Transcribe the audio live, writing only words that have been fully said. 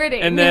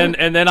And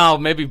then I'll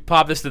maybe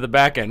pop this to the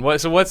back end.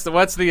 What's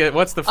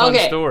the fun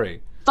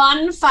story?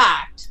 Fun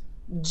fact: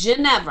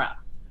 Ginevra,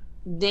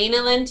 Dana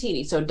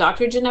Lentini. So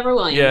Dr. Ginevra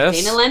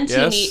Williams, Dana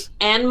Lentini,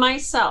 and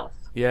myself.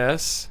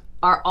 Yes.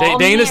 Are all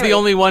Dana's married. the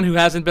only one who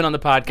hasn't been on the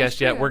podcast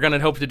yet. We're going to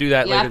hope to do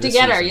that later this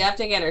season. You have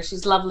to get her.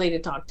 She's lovely to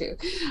talk to.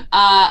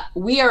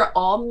 We are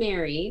all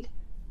married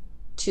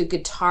to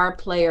guitar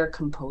player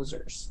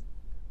composers.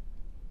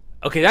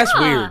 Okay, that's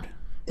weird.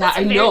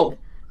 I know.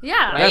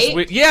 Yeah. Right? That's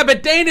weird. Yeah,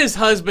 but Dana's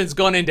husband's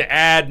gone into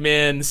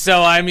admin,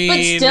 so I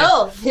mean. But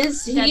still,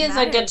 he is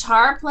a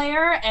guitar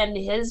player, and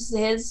his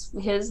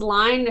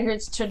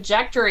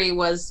trajectory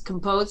was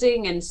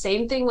composing, and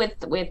same thing with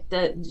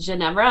the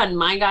Ginevra and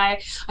my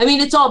guy. I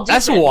mean, it's all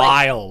different. That's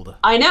wild. Like,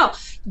 I know.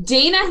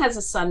 Dana has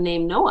a son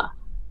named Noah.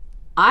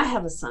 I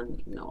have a son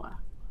named Noah.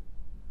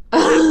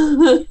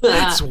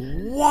 That's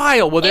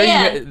wild. Well,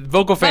 there you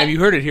Vocal Fam, you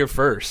heard it here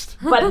first.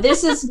 But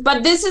this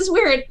is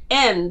where it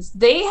ends.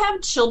 They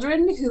have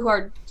children who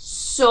are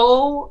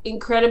so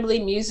incredibly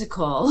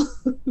musical.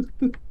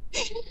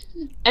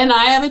 And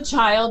I have a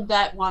child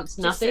that wants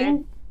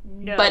nothing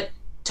but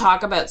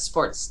talk about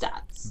sports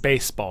stats.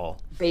 Baseball.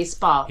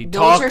 He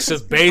talks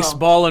of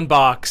baseball and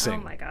boxing.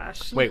 Oh my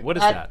gosh. Wait, what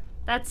is that?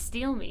 That's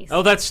Steal Me.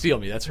 Oh, that's Steal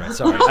Me. That's right.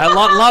 Sorry. A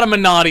lot of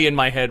Minotti in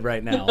my head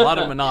right now.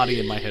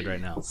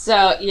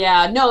 So,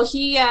 yeah. No,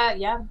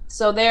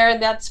 So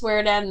that's where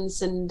it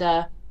ends. And,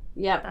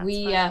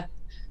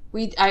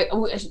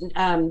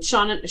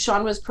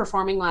 Sean was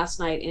performing last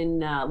night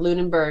in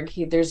Lunenburg.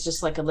 There's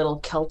just like a little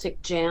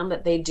Celtic jam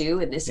that they do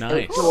in this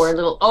outdoor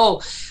little...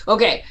 Oh,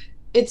 okay.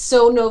 It's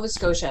so Nova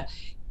Scotia.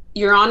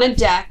 You're on a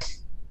deck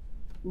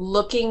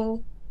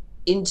looking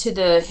into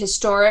the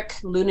historic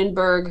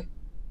Lunenburg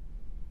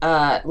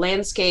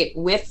landscape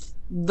with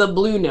the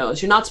Blue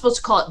Nose. You're not supposed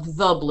to call it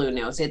the Blue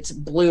Nose. It's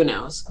Blue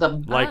Nose. The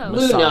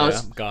Blue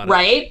Nose, got it.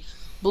 right?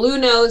 Blue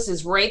Nose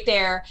is right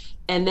there,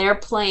 and they're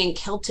playing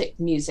Celtic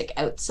music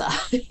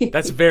outside.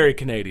 That's very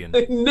Canadian.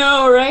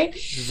 No, right?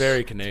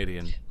 Very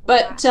Canadian.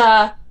 But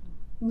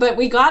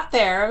we got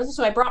there,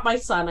 so I brought my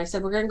son. I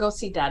said, we're going to go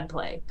see Dad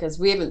play, because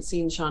we haven't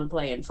seen Sean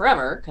play in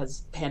forever,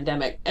 because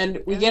pandemic.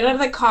 And we get out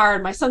of the car,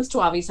 and my son's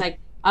 12. He's like,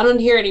 I don't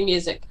hear any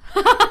music.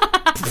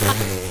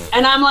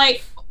 And I'm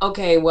like,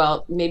 okay,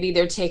 well, maybe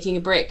they're taking a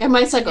break. And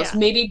my son goes,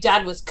 maybe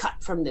Dad was cut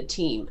from the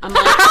team. I'm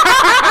like,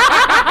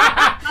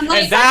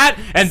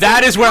 and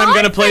that is where I'm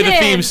going to play the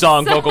theme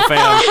song, Vocal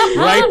Fam.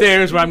 Right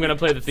there is where I'm going to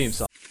play the theme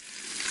song.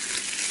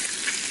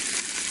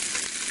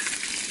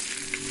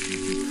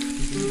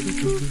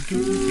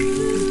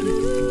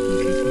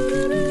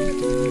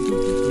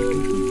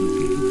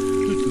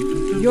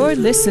 You're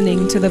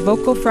listening to the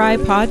Vocal Fry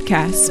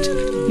Podcast,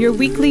 your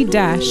weekly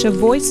dash of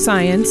voice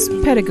science,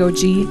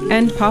 pedagogy,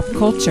 and pop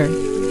culture.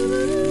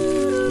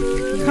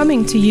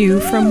 Coming to you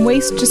from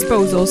Waste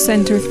Disposal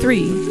Center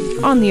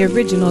 3 on the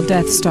original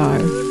Death Star.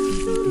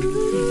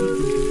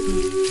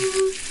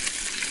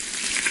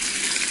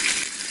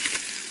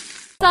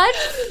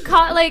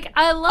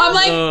 I love.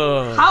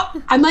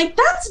 I'm like,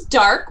 that's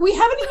dark. We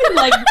haven't even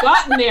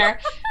gotten there.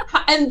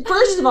 And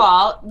first of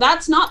all,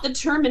 that's not the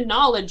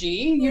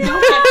terminology. You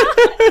don't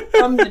get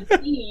from the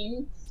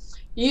team.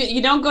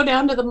 You don't go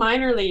down to the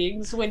minor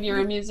leagues when you're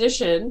a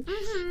musician.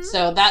 Mm-hmm.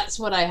 So that's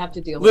what I have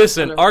to deal with.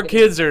 Listen, our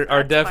kids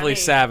are definitely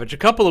savage. A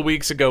couple of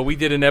weeks ago, we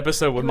did an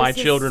episode with my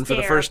children for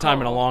the first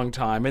time in a long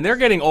time. And they're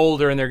getting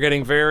older, and they're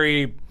getting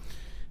very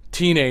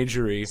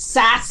teenagery.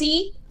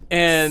 Sassy.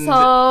 And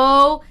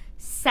so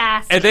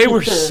sassy. And they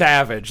were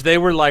savage. They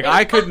were like,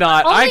 I could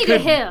not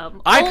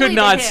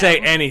say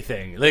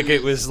anything. Like,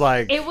 it was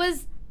like... It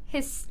was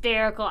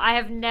hysterical. I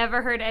have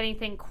never heard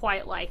anything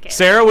quite like it.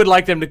 Sarah would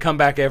like them to come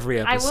back every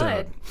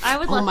episode. I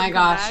would let them come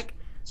back.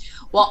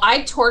 Well,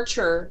 I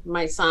torture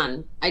my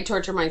son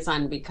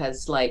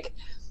because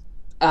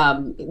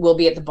we'll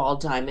be at the Ball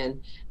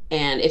Diamond,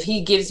 and if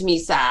he gives me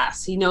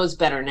sass, he knows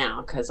better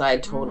now, because I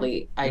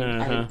totally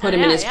I put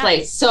him in his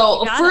place.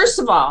 So first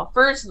of all,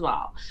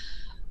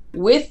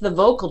 with the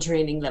vocal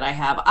training that I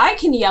have, I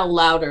can yell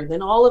louder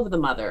than all of the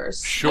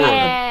mothers. Sure.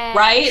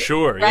 Right?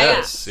 Sure, right?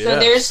 Yes. So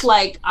there's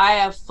I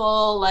have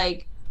full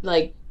like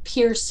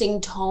piercing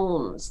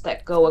tones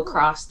that go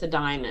across the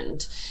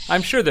diamond.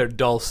 I'm sure they're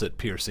dulcet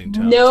piercing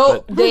tones.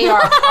 No, they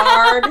are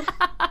hard.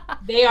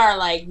 They are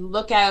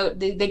look out,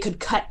 they could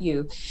cut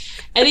you.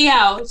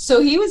 Anyhow,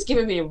 so he was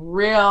giving me a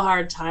real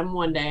hard time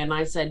one day, and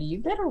I said, you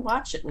better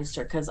watch it,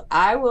 mister, because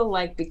I will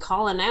be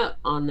calling out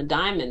on the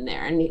diamond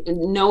there. And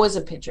Noah's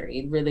a pitcher.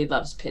 He really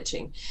loves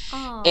pitching.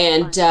 Oh,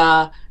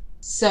 and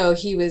so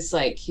he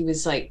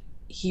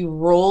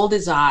rolled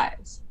his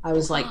eyes. I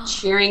was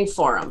cheering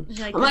for him.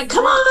 I'm like,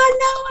 come on,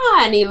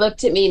 Noah. And he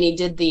looked at me and he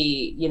did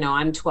the,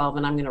 I'm 12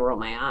 and I'm going to roll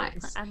my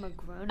eyes. I'm a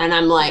grown-up. And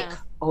I'm like,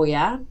 oh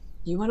yeah?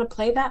 You want to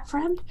play that,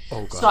 friend?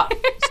 Oh, God.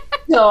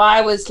 So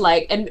I was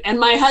like, and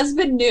my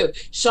husband knew.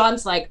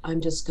 Sean's like,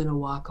 I'm just going to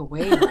walk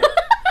away.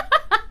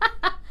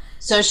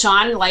 So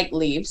Sean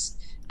leaves.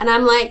 And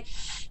I'm like,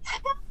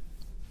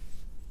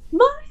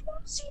 my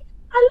Rosie,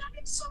 I love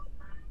you so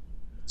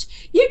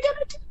much. You're going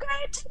to do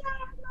great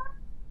tonight.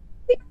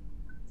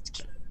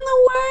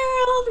 the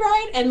world,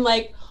 right? And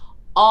like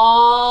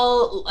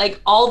all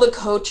the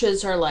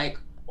coaches are like,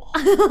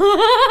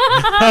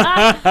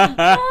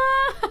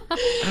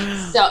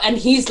 so, and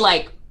he's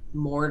like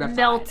mortified,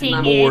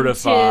 melting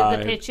mortified.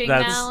 into the pitching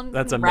mound.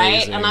 That's amazing,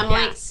 right? And I'm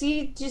like,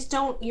 see, just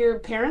don't. Your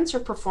parents are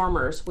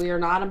performers. We're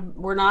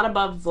not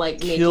above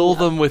like kill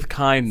them with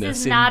kindness.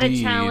 This is not indeed.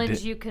 a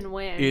challenge you can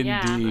win.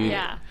 Indeed.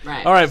 Yeah.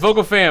 Right. All right,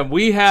 Vocal Fam,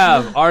 we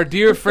have our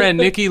dear friend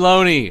Nikki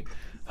Loney,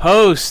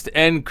 host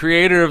and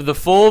creator of the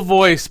Full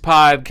Voice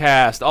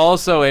podcast,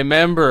 also a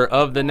member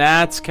of the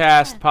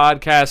Natscast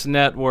podcast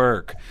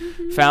network,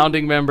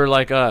 founding member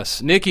like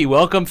us. Nikki,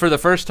 welcome for the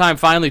first time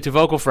finally to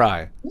Vocal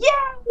Fry. Yay!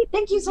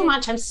 Thank you so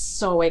much. I'm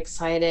so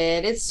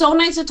excited. It's so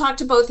nice to talk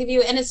to both of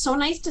you, and it's so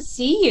nice to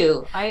see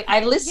you.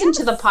 I listened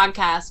to the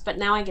podcast, but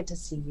now I get to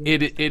see you.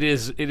 It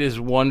is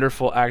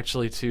wonderful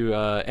actually to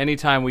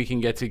anytime we can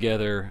get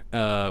together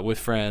with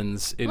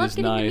friends. It is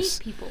nice.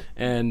 To meet people.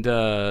 And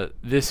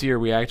this year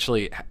we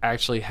actually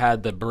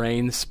had the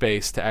brain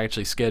space to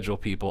actually schedule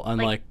people,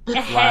 unlike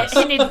last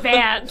in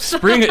advance.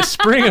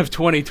 spring of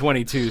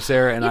 2022.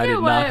 Sarah and I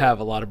did what? not have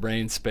a lot of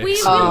brain space. We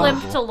available.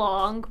 limped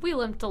along. We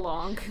limped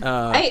along.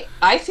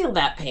 I feel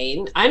that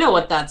pain. I know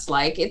what that's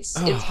like. It's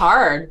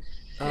hard.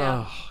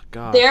 Oh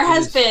God. There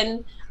has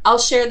been. I'll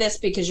share this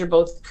because you're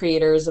both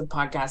creators of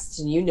podcasts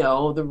and you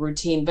know the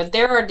routine. But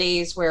there are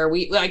days where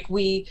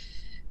we,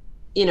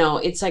 you know,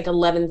 it's like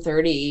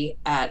 11:30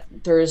 at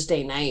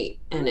Thursday night,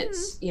 and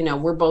it's, you know,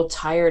 we're both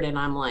tired, and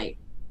I'm like,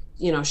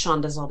 you know,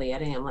 Sean does all the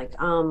editing. I'm like,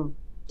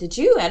 did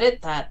you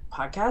edit that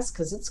podcast?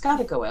 Because it's got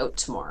to go out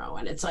tomorrow.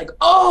 And it's like,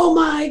 oh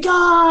my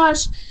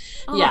gosh.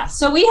 Oh. Yeah.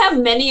 So we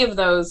have many of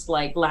those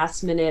like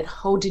last minute,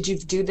 oh, did you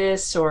do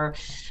this? Or,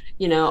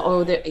 you know,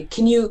 oh,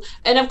 can you?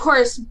 And of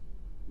course,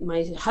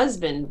 my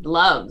husband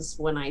loves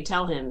when I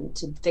tell him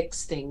to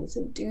fix things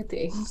and do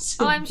things.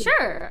 Oh, I'm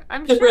sure.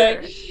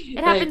 Right?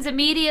 It happens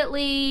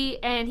immediately,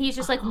 and he's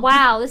just like,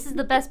 wow, this is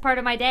the best part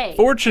of my day.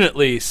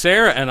 Fortunately,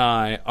 Sarah and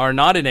I are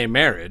not in a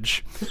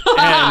marriage.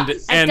 And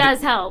it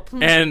does help.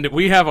 And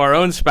we have our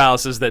own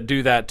spouses that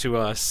do that to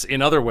us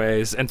in other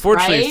ways. And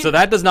fortunately, so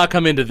that does not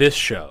come into this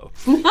show.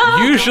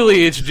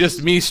 Usually, it's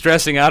just me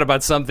stressing out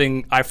about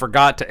something I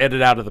forgot to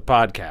edit out of the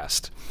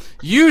podcast.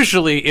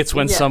 Usually, it's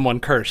when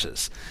someone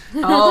curses.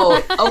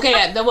 Oh,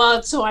 okay.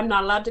 Well, so I'm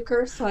not allowed to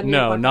curse on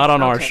No, not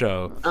on our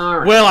show. All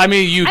right. Well, I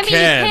mean, you can. You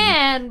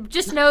can.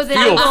 Just know that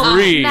it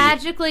will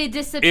magically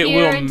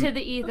disappear into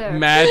the ether.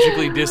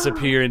 Magically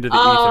disappear into the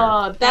ether.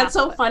 Oh, that's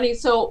so funny.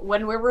 So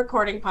when we're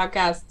recording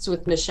podcasts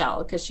with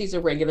Michelle, because she's a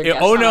regular guest.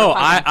 Oh, no.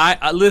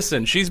 I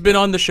listen, she's been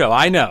on the show.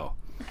 I know.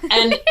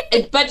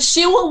 But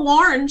she will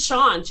warn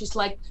Sean. She's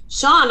like,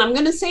 Sean, I'm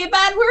going to say a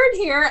bad word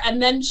here.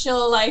 And then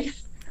she'll like.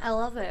 I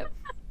love it.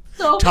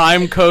 So,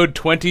 time code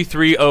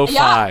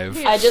 2305.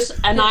 Yeah,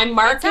 I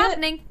mark it's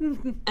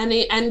happening.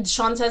 And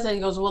Sean says that, he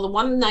goes, well, the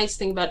one nice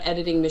thing about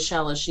editing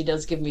Michelle is she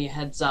does give me a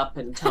heads up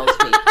and tells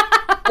me,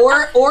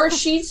 or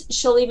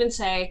she'll even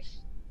say,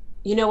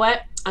 you know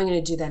what, I'm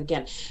going to do that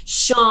again,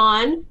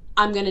 Sean,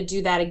 I'm going to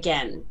do that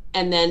again.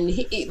 And then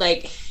he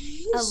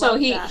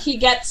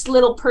gets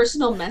little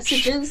personal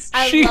messages.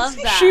 I love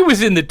that. She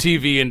was in the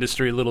TV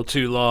industry a little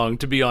too long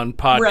to be on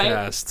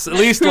podcasts, at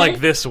least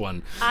like this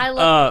one. I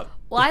love.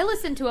 Well, I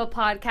listen to a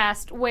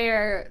podcast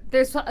where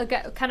there's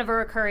kind of a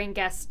recurring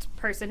guest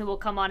person who will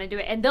come on and do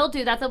it, and they'll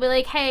do that. They'll be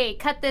like, "Hey,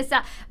 cut this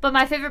out." But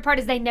my favorite part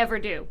is they never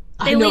do.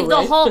 They leave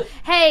the whole,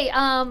 "Hey,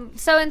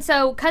 so and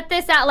so, cut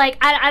this out." Like,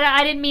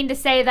 I didn't mean to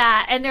say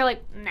that, and they're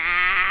like,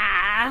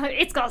 "Nah,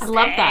 it's gonna stay." I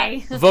love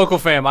that. Vocal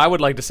Fam, I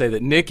would like to say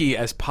that Nikki,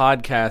 as the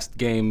podcast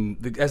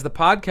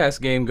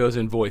game goes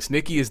in voice,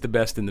 Nikki is the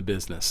best in the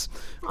business.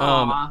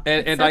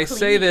 And so I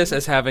say this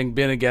as having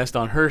been a guest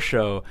on her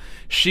show.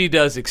 She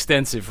does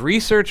extensive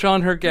research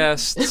on her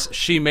guests.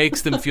 She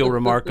makes them feel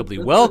remarkably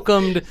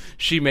welcomed.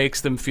 She makes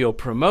them feel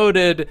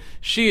promoted.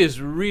 She is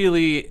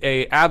really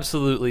a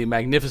absolutely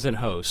magnificent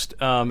host.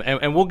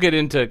 And we'll get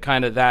into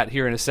kind of that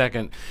here in a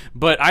second.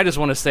 But I just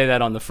want to say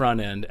that on the front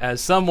end,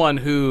 as someone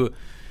who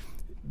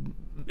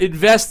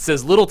invests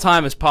as little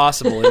time as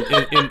possible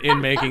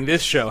in making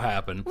this show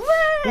happen.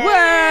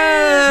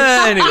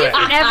 Anyway.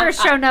 You've never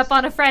shown up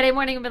on a Friday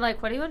morning and been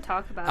like, what do you want to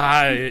talk about?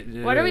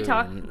 What are we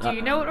talking? Do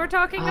you know what we're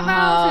talking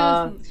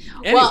about?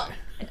 Anyway. Well,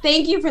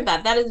 thank you for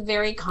that. That is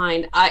very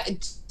kind.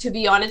 To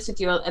be honest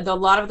with you, a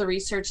lot of the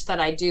research that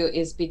I do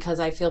is because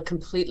I feel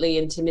completely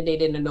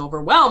intimidated and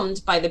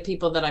overwhelmed by the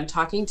people that I'm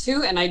talking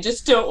to, and I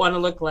just don't want to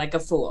look like a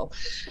fool.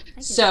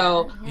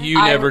 So you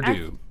never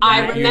do.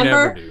 I remember. You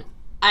never do.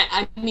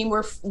 I mean,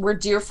 we're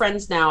dear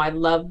friends now. I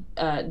love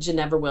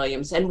Ginevra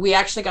Williams, and we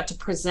actually got to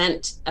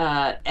present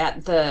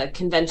at the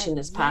convention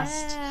this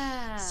past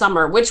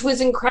summer, which was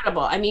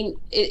incredible. I mean,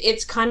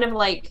 it's kind of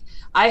like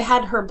I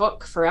had her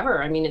book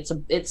forever. I mean,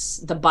 it's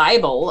the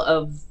Bible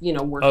of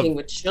working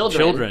with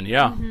children. Children,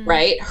 yeah,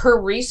 right.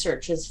 Her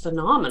research is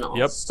phenomenal.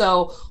 Yep.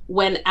 So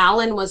when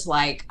Alan was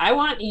like, "I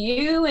want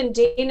you and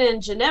Dana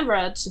and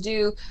Ginevra to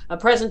do a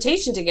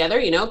presentation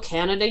together,"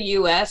 Canada,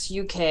 U.S.,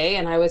 UK,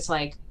 and I was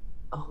like,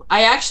 Oh,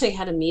 I actually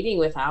had a meeting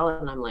with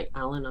Alan. I'm like,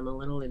 Alan, I'm a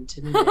little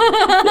intimidated.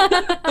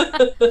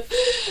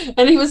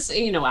 And he was,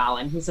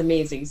 Alan, he's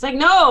amazing. He's like,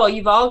 no,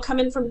 you've all come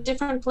in from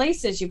different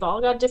places. You've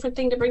all got a different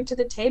thing to bring to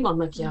the table. I'm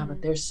like, yeah,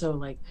 but they're so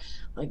like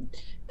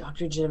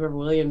Dr. Ginevra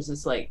Williams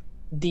is like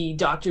the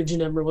Dr.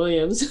 Ginevra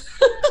Williams.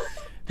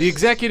 The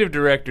executive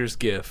director's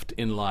gift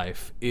in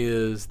life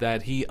is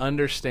that he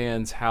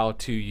understands how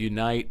to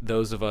unite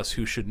those of us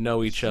who should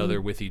know each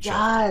other with each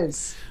other.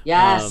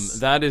 Yes.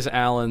 That is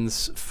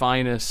Alan's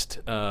finest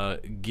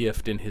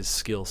gift in his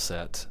skill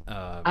set.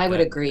 I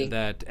would agree.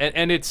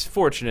 And it's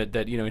fortunate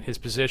that, in his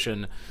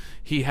position,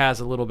 he has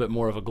a little bit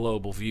more of a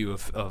global view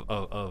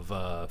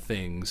of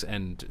things,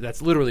 and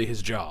that's literally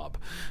his job.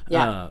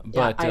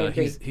 But I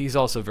agree. He's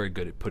also very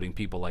good at putting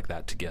people like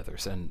that together.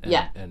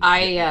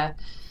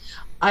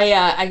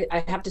 I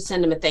have to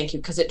send him a thank you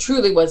because it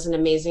truly was an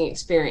amazing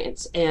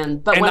experience.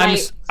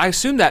 I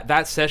assume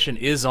that session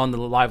is on the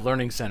Live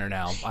Learning Center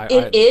now.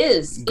 It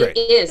is. Great.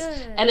 It is.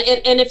 And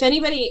if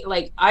anybody,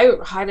 I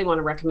highly want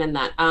to recommend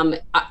that.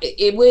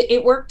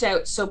 It worked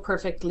out so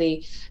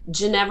perfectly.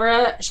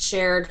 Ginevra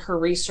shared her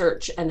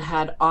research and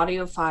had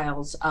audio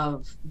files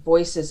of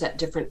voices at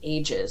different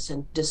ages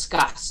and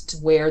discussed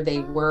where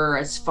they were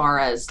as far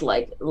as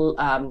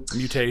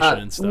mutation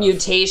and stuff.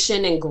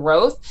 Mutation and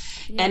growth.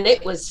 Yeah. And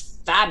it was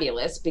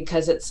fabulous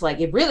because it's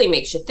like it really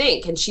makes you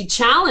think. And she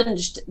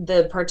challenged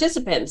the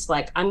participants,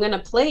 like, I'm going to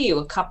play you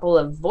a couple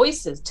of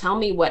voices. Tell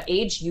me what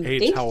age you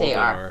think they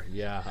are.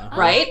 Yeah.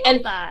 Right.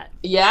 And that.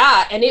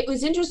 Yeah. And it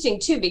was interesting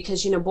too,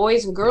 because,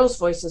 boys and girls'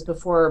 voices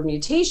before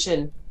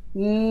mutation,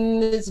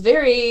 it's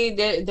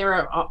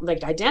they're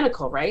like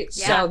identical. Right.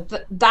 Yeah. So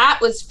that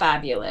was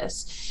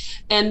fabulous.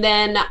 And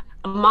then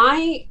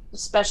my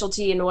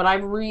specialty and what I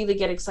really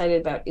get excited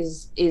about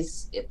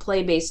is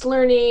play-based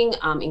learning,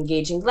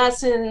 engaging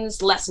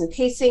lessons, lesson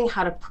pacing,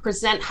 how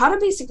to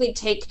basically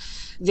take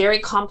very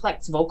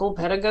complex vocal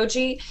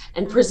pedagogy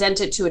and present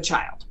it to a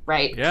child,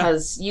 right?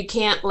 Because you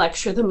can't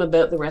lecture them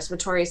about the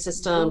respiratory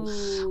system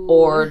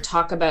or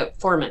talk about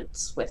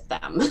formants with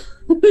them.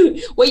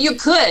 Well, you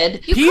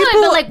could.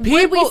 But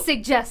would we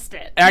suggest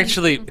it?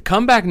 Actually,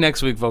 come back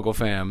next week, Vocal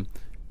Fam.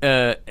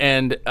 I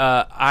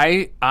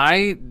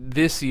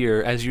this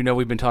year, as you know,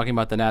 we've been talking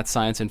about the Nat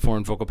Science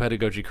Informed Vocal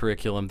Pedagogy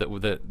curriculum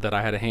that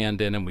I had a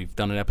hand in, and we've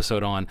done an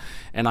episode on,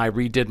 and I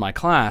redid my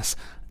class.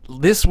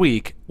 This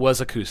week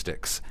was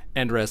acoustics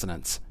and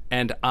resonance,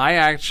 and I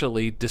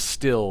actually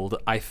distilled,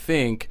 I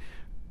think,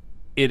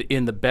 it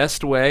in the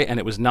best way, and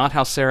it was not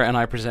how Sarah and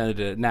I presented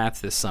it at Nats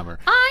this summer.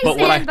 It's just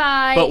another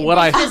path.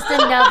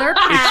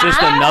 It's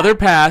just another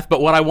path.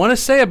 But what I want to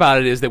say about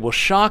it is that will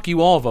shock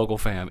you all, Vocal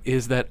Fam,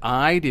 is that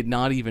I did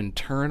not even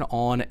turn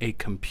on a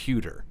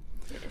computer,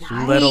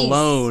 let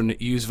alone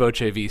use Voce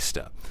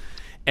Vista.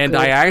 And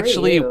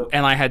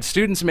I had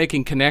students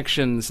making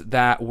connections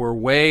that were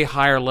way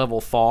higher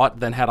level thought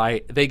than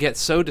they get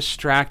so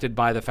distracted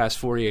by the fast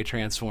Fourier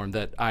transform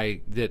that I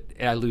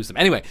lose them.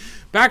 Anyway,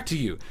 back to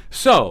you.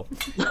 So,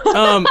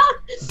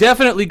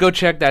 definitely go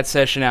check that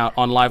session out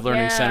on Live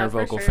Learning Center,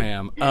 Vocal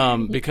Fam,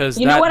 because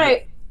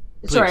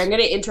sorry, I'm going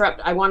to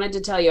interrupt. I wanted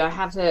to tell you, I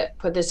have to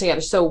put this together.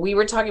 So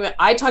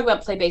I talk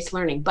about play-based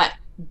learning, but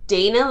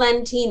Dana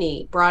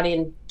Lentini brought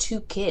in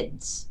 2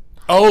 kids.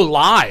 Oh,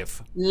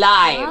 live.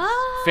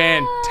 Oh.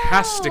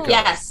 Fantastic.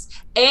 Yes.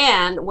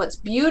 And what's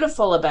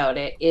beautiful about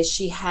it is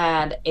she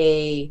had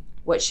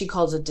what she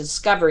calls a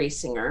discovery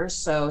singer.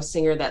 So a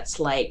singer that's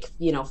 5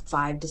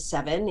 to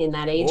 7 in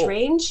that age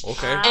range.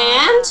 Okay.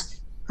 And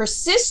her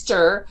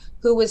sister,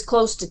 who was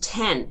close to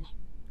 10.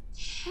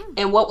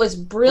 And what was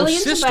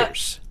brilliant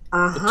sisters.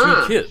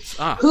 The 2 kids.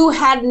 Who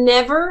had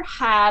never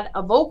had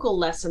a vocal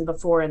lesson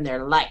before in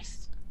their life.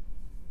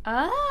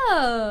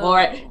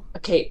 Oh.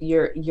 Okay,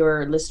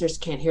 your listeners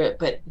can't hear it,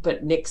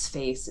 but Nick's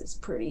face is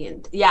pretty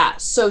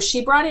so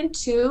she brought in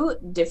 2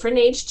 different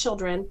age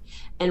children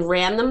and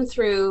ran them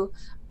through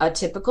a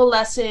typical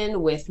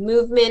lesson with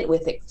movement,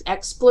 with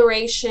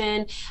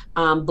exploration,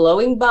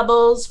 blowing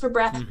bubbles for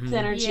breath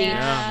energy.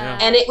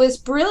 And it was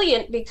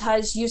brilliant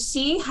because you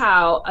see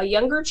how a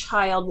younger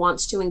child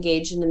wants to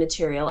engage in the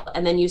material,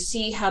 and then you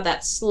see how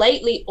that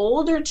slightly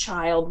older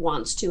child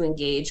wants to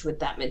engage with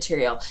that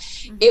material.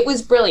 It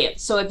was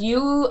brilliant. So if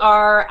you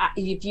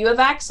have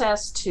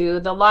access to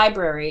the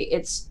library,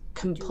 it's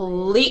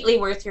completely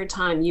worth your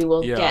time. You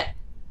will get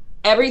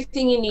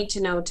everything you need to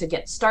know to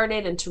get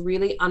started and to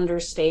really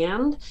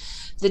understand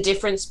the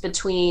difference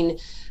between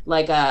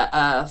like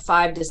a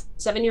 5 to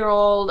 7 year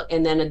old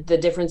and then the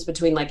difference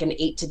between like an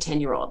 8 to 10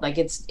 year old. Like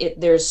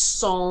there's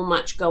so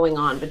much going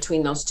on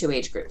between those 2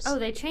 age groups. Oh,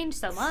 they change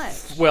so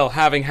much. Well,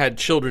 having had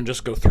children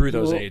just go through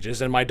those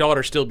ages, and my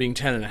daughter still being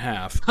 10 and a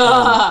half,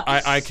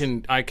 I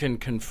can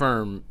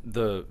confirm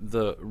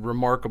the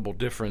remarkable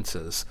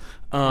differences.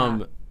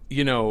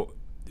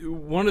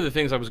 One of the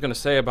things I was going to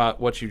say about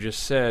what you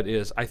just said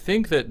is I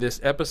think that this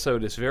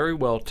episode is very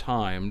well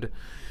timed,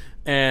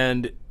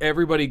 and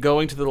everybody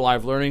going to the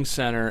Live Learning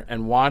Center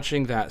and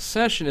watching that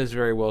session is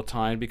very well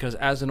timed because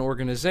as an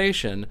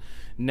organization,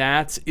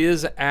 Nats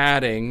is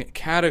adding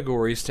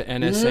categories to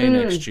NSA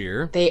next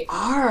year. They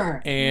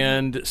are.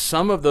 And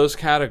some of those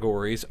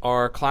categories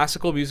are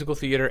classical musical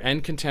theater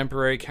and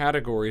contemporary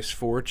categories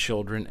for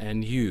children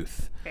and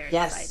youth. Very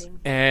Yes. exciting.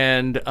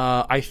 And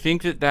I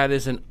think that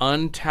is an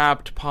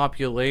untapped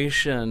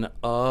population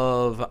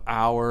of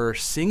our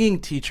singing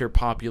teacher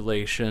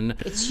population.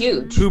 It's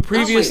huge. Who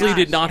previously gosh,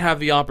 did not have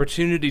the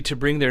opportunity to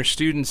bring their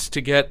students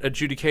to get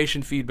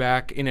adjudication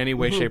feedback in any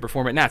way, shape, or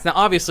form at Nats. Now,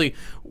 obviously,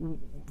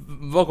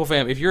 Vocal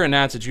Fam, if you're a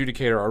Nats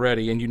adjudicator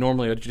already and you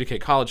normally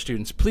adjudicate college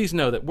students, please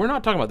know that we're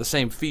not talking about the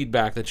same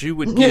feedback that you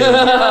would give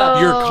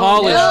your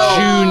college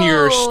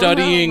junior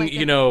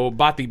studying,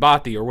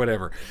 bati or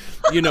whatever.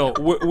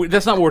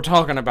 That's not what we're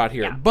talking about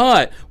here. Yeah.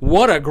 But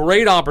what a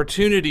great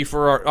opportunity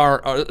for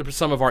our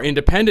some of our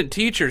independent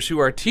teachers who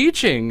are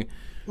teaching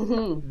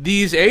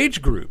these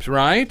age groups,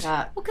 right?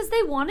 Well, because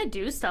they want to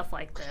do stuff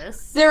like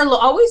this. They're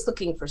always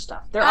looking for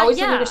stuff. They're always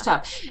looking for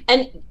stuff.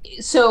 And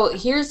so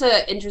here's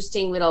an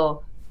interesting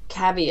little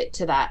caveat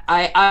to that.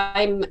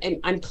 I'm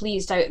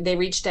pleased. They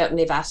reached out and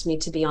they've asked me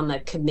to be on the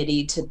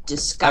committee to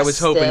discuss. I was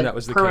hoping that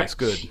was the case.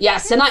 Good.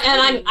 Yes, and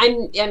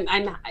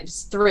I'm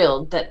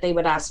thrilled that they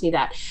would ask me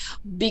that,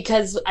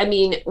 because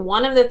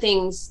one of the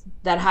things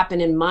that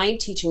happened in my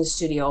teaching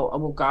studio,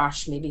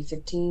 maybe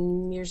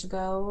 15 years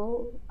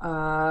ago,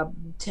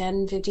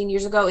 10, 15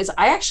 years ago, is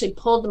I actually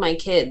pulled my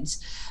kids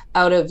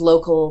out of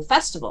local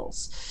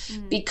festivals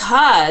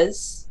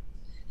because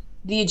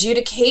the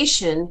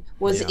adjudication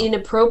was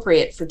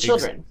inappropriate for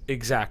children.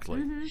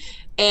 Exactly.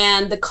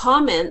 And the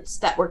comments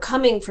that were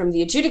coming from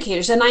the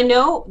adjudicators, and I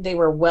know they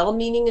were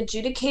well-meaning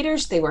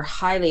adjudicators, they were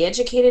highly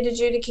educated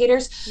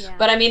adjudicators,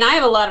 but I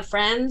have a lot of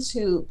friends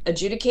who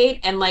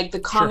adjudicate, and the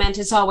comment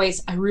is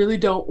always, I really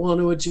don't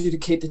want to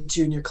adjudicate the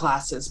junior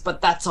classes,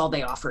 but that's all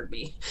they offered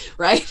me,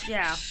 right?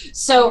 Yeah.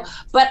 So,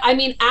 but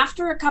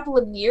after a couple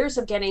of years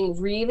of getting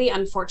really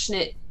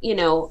unfortunate,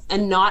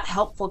 and not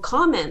helpful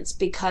comments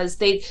because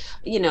they,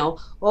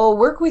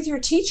 work with your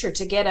teacher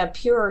to get a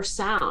purer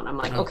sound. I'm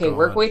like, okay,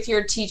 work with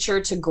your teacher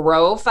to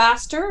grow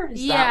faster.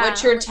 Is that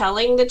what you're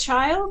telling the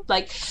child?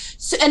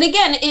 So, and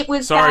again, it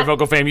was. Sorry,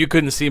 Vocal Fam, you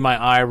couldn't see my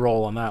eye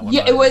roll on that one.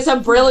 Yeah, it was a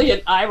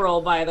brilliant eye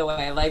roll, by the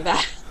way, like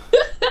that.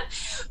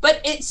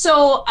 But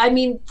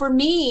for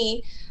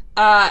me,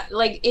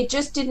 it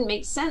just didn't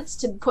make sense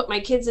to put my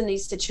kids in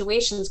these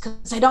situations,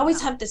 because I'd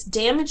always have this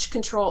damage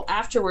control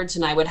afterwards,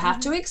 and I would have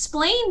to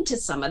explain to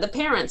some of the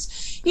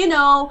parents,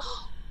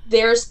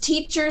 there's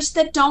teachers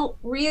that don't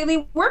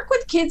really work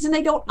with kids and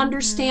they don't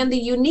understand the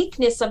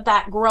uniqueness of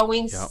that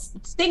growing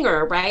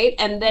singer, right?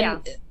 And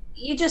then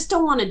you just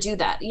don't want to do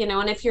that,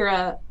 and if you're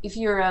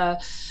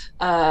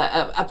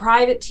a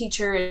private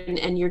teacher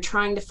and you're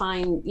trying to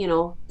find,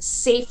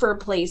 safer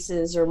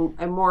places or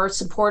more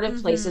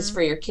supportive places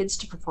for your kids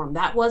to perform,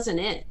 that wasn't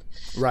it.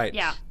 Right.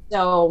 Yeah.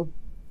 So,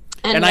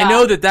 and I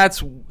know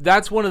that's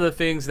one of the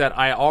things that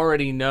I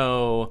already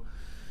know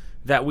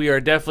that we are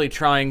definitely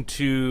trying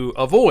to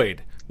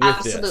avoid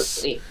with this.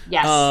 Absolutely.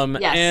 Yes.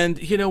 Yes. And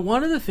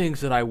one of the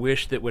things that I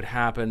wish that would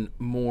happen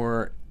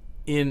more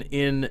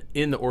in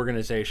the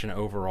organization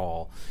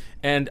overall,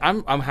 and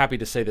I'm happy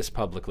to say this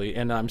publicly,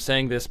 and I'm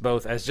saying this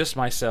both as just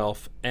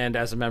myself and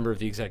as a member of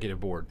the executive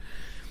board,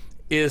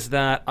 is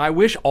that I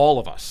wish all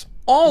of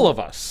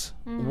us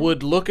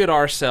would look at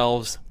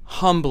ourselves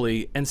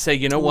humbly and say,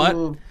 you know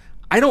what?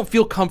 I don't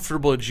feel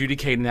comfortable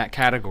adjudicating that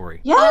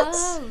category.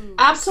 Yes,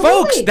 absolutely.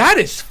 Folks, that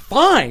is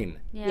fine.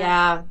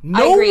 Yeah.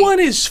 No one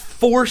is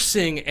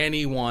forcing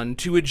anyone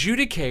to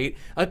adjudicate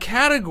a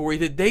category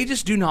that they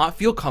just do not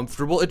feel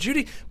comfortable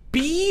adjudicating.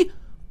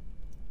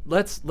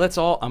 Let's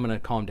all, I'm going to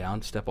calm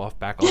down, step off,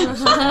 back off.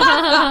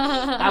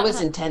 That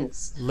was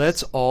intense.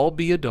 Let's all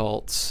be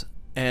adults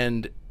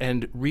and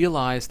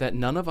realize that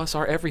none of us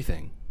are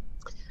everything.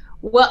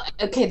 Well,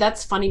 okay,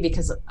 that's funny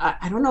because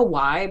I don't know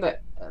why,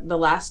 but the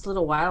last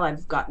little while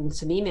I've gotten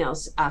some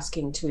emails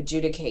asking to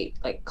adjudicate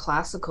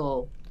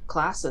classical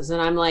classes, and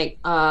I'm like,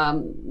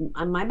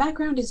 my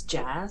background is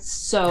jazz,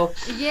 so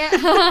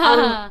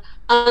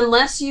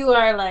unless you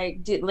are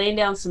laying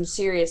down some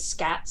serious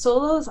scat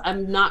solos,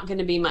 I'm not going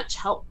to be much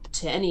help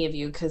to any of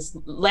you, because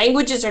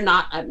languages are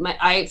not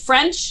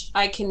French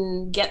I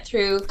can get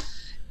through.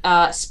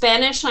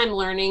 Spanish I'm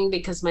learning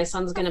because my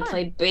son's going to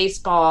play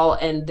baseball,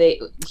 and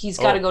he's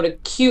got to go to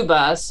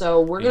Cuba,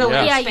 so we're going to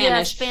learn Spanish.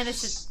 Yeah,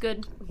 Spanish is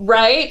good.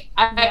 Right?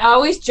 I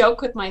always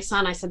joke with my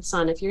son. I said,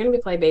 son, if you're going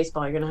to play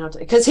baseball, you're going to have to,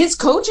 because his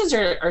coaches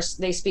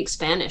they speak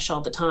Spanish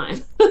all the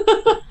time.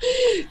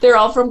 They're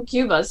all from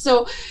Cuba.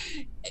 So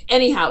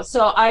anyhow,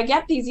 so I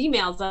get these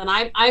emails, and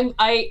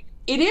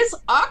it is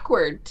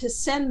awkward to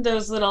send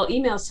those little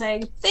emails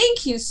saying,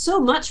 thank you so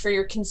much for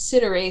your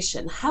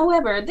consideration.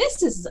 However,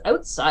 this is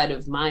outside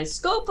of my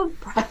scope of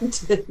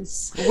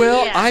practice.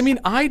 Well,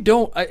 admittedly,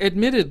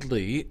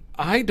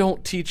 I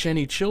don't teach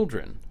any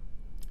children.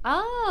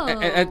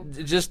 Oh,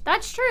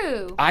 that's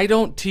true. I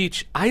don't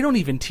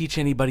even teach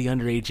anybody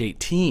under age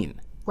 18.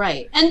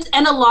 Right. And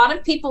a lot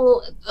of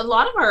people,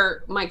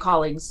 my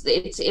colleagues,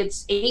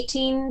 it's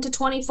 18 to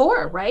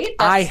 24, right?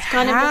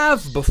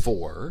 That's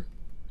before.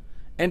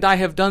 and I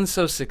have done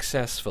so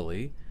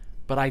successfully,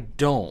 but I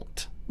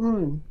don't.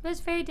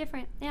 It's very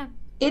different. Yeah.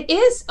 It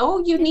is.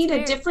 Oh, you need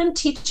a different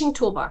teaching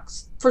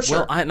toolbox for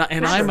sure. Well,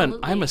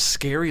 I'm a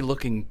scary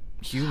looking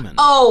human.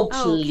 Oh,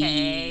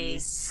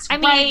 please. I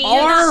mean,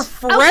 our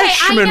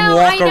freshmen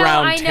walk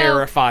around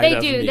terrified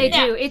of me. They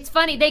do. It's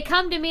funny. They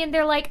come to me and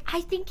they're like,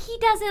 I think he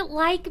doesn't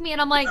like me. And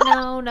I'm like,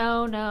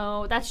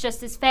 no. That's just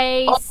his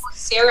face. Oh,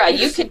 Sarah,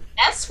 you can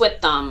mess with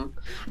them.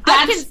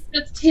 That's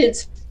just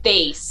his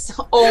face.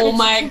 Oh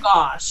my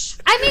gosh.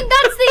 I mean, but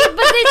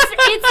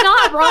it's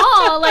not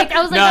wrong. Like,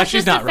 I was like, no, that's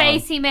she's just not the wrong.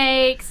 face he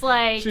makes.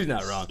 Like, she's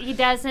not wrong. He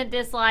doesn't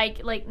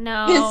dislike, like,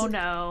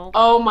 no.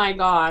 Oh my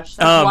gosh.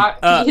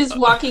 His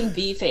walking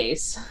bee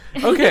face.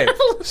 Okay.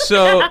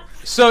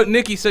 So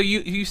Nikki, so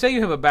you say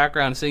you have a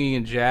background singing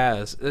in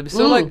jazz.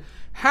 So like,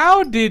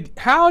 how did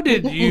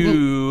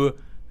you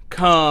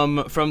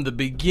come from the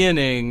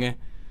beginning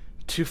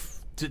to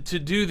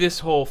do this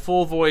whole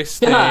full voice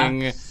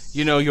thing? Yeah.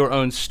 You know, your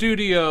own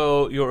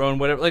studio, your own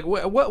whatever. Like,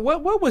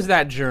 what was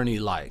that journey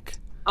like?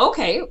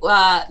 Okay,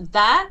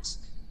 that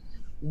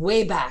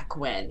way back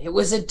when it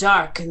was a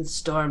dark and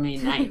stormy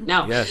night.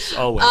 No. Yes,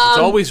 always. It's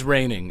always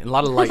raining and a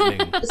lot of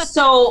lightning.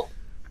 So,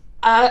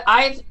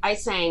 I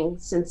sang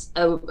since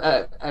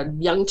a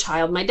young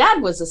child. My dad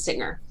was a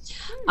singer.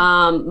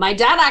 My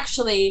dad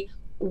actually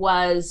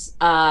was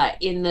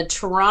in the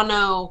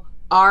Toronto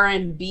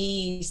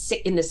R&B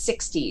in the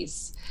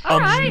 60s.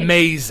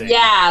 Amazing.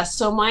 Yeah,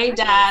 so my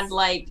dad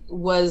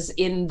was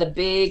in the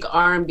big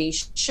R&B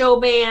show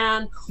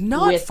band.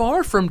 Not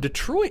far from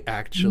Detroit,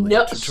 actually.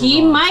 No,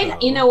 he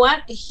might. You know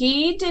what?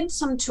 He did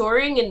some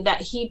touring, and that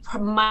he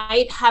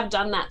might have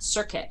done that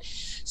circuit.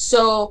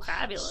 So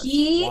fabulous.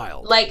 He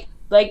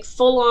like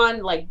full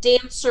on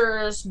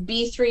dancers,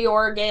 B3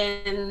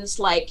 organs.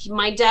 Like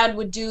my dad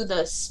would do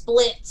the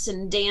splits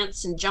and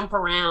dance and jump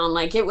around.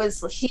 Like it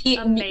was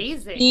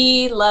amazing.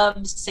 He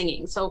loved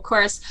singing. So of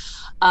course.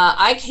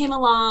 I came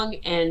along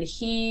and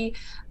he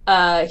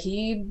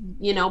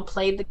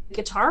played the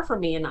guitar for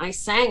me and I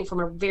sang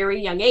from a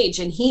very young age,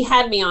 and he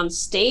had me on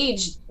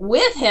stage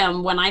with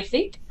him when I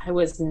think I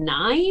was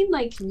 9.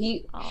 Like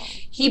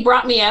he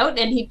brought me out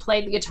and he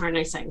played the guitar and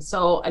I sang.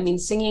 So, I mean,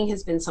 singing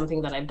has been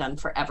something that I've done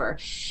forever.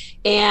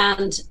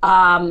 And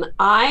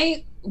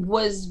I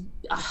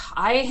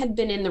had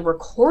been in the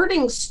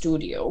recording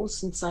studio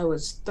since I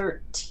was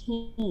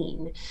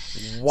 13.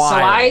 Wow. So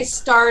I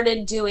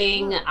started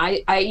doing,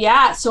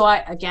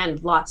 again,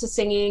 lots of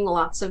singing,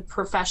 lots of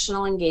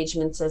professional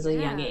engagements as a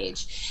young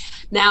age.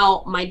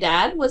 Now, my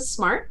dad was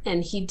smart,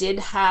 and he did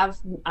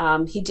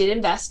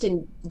invest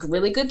in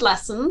really good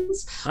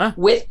lessons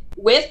with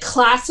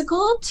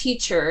classical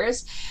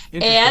teachers.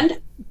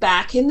 And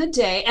back in the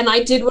day, and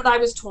I did what I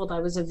was told. I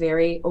was a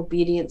very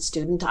obedient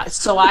student.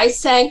 So I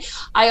sang.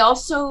 I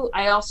also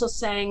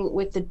sang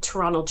with the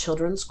Toronto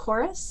Children's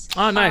Chorus.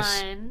 Oh,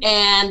 nice.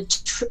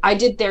 And I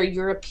did their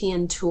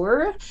European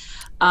tour.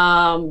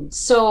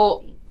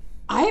 So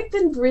I've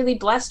been really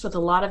blessed with a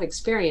lot of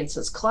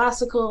experiences: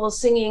 classical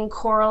singing,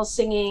 choral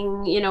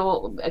singing,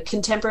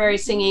 contemporary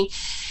singing.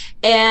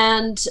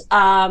 And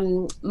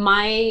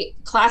my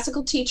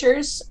classical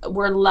teachers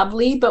were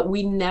lovely, but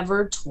we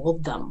never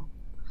told them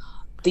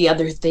the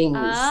other things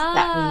that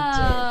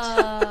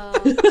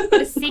we did.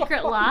 The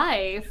secret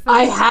life.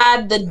 I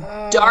had the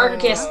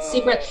darkest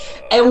secret.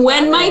 And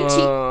when my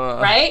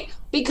right?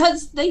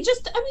 Because they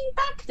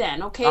back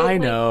then, okay? I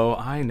know.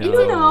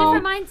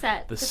 Different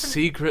mindset. The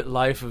secret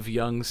life of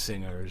young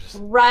singers.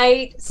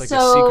 Right. It's like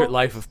a secret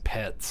life of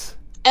pets.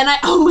 And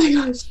oh my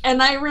gosh.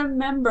 And I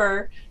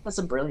remember, that's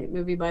a brilliant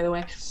movie, by the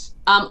way.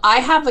 I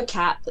have a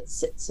cat that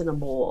sits in a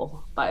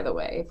bowl, by the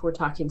way, if we're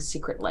talking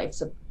secret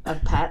lives of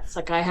pets.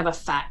 Like I have a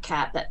fat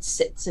cat that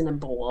sits in a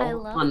bowl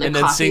on the and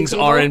then sings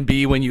table.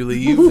 R&B when you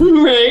leave.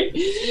 Right.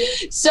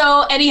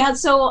 So anyhow,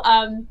 so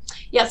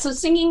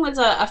singing was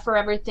a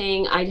forever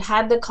thing. I'd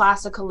had the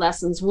classical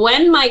lessons.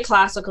 When my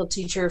classical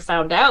teacher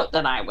found out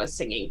that I was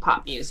singing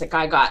pop music,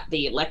 I got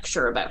the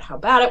lecture about how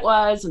bad it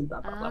was and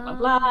blah, blah, blah, blah,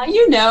 blah.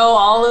 You know,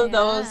 all of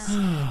those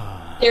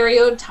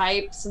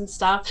stereotypes and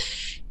stuff.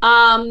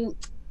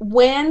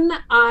 When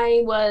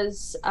I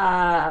was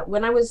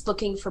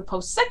looking for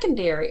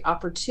post-secondary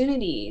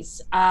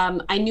opportunities,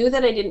 I knew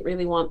that I didn't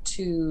really want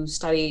to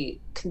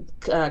study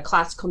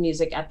classical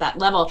music at that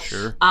level.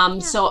 Sure.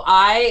 So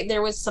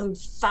there was some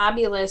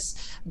fabulous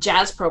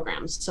jazz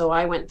programs. So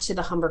I went to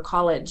the Humber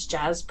College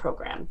jazz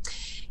program,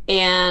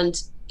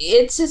 and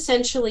it's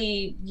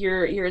essentially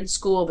you're in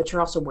school, but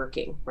you're also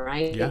working,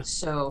 right? Yeah.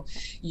 So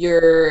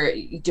you're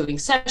doing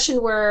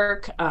session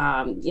work,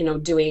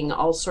 doing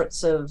all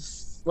sorts of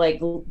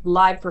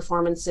live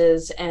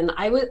performances, and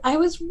I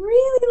was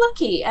really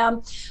lucky.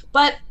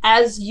 But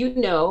as you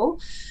know,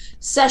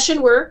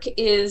 session work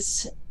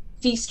is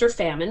feast or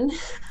famine.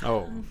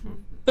 Oh,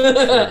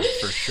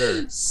 for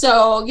sure.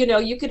 So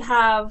you could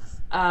have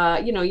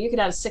you could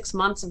have 6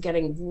 months of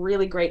getting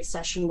really great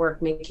session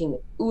work, making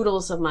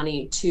oodles of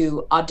money,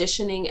 to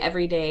auditioning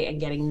every day and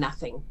getting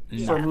nothing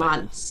for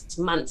months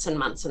and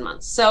months and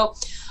months. So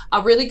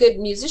a really good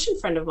musician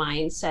friend of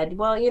mine said,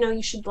 well,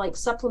 you should like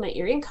supplement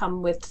your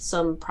income with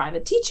some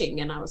private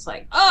teaching. And I was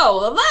like, oh,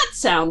 well, that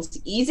sounds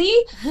easy.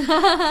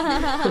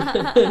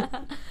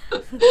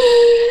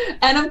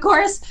 And of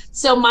course,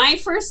 so my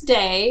first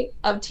day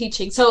of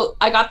teaching, so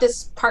I got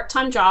this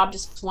part-time job,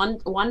 just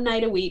one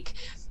night a week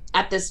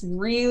at this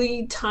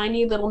really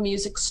tiny little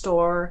music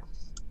store.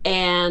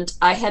 And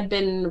I had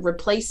been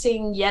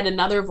replacing yet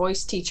another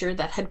voice teacher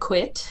that had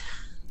quit.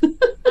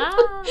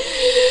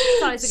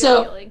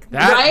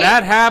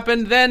 That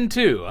happened then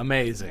too.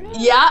 Amazing.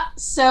 Yeah.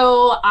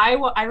 So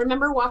I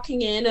remember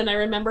walking in, and I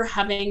remember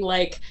having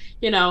like,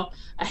 a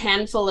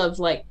handful of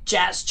like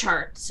jazz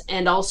charts,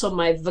 and also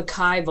my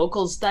Vakai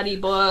vocal study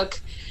book,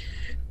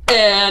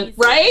 and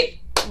right.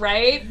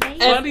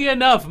 Funny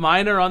enough,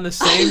 mine are on the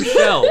same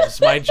shelves.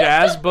 My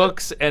jazz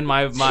books and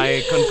my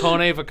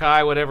Konkone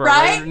Vakai, whatever, are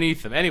right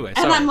underneath them. Anyway,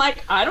 sorry. And I'm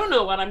like, I don't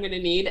know what I'm going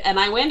to need. And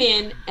I went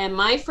in, and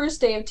my first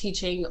day of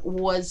teaching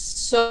was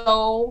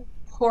so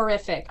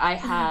horrific. I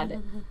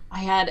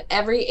had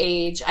every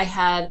age. I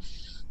had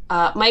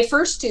my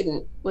first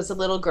student was a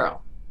little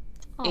girl.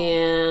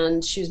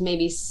 And she was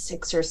maybe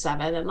 6 or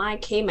 7, and I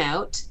came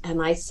out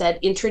and I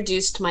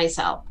introduced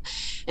myself,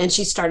 and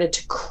she started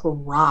to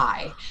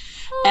cry.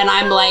 And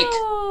I'm like,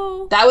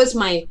 that was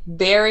my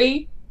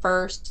very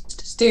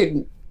first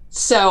student.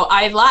 So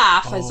I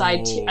laugh as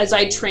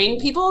I train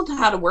people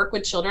how to work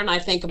with children. I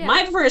think of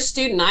my first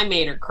student, I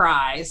made her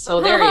cry. So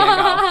there you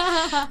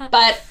go.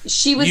 But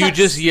she was. You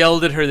just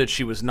yelled at her that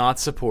she was not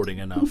supporting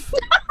enough.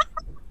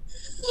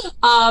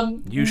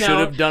 You should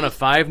have done a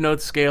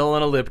 5-note scale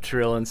on a lip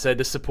trill and said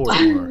to support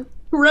more.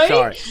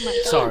 Right?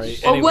 Sorry.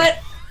 Anyway.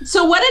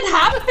 So what had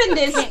happened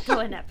is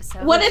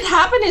what had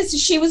happened is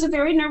she was a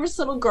very nervous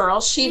little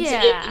girl.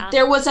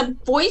 There was a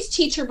voice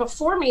teacher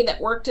before me that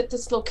worked at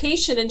this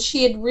location, and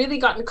she had really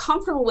gotten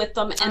comfortable with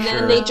them, and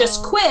then they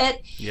just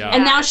quit. Yeah.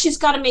 And now she's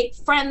got to make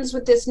friends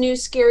with this new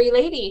scary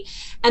lady.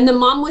 And the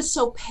mom was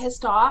so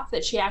pissed off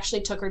that she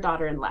actually took her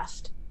daughter and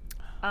left.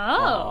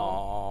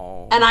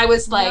 Oh. And I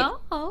was like,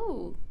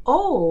 oh.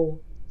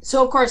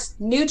 So of course,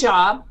 new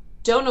job,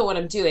 don't know what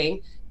I'm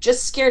doing,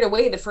 just scared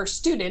away the first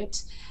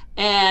student.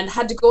 And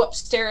had to go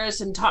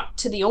upstairs and talk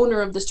to the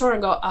owner of the store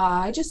and go,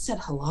 I just said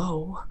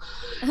hello.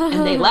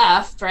 And they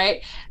left,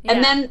 right? Yeah.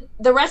 And then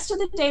the rest of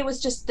the day was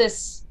just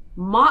this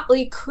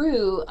motley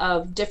crew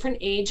of different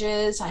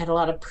ages. I had a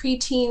lot of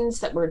preteens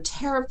that were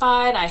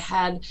terrified. I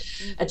had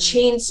a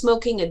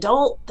chain-smoking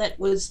adult that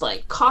was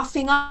like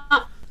coughing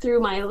up through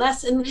my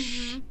lesson.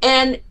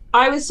 And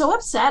I was so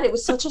upset. It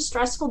was such a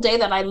stressful day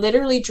that I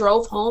literally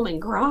drove home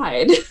and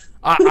cried.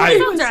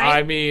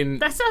 I mean,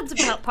 that sounds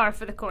about par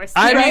for the course.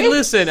 I mean,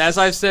 listen, as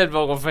I've said,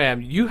 Vocal Fam,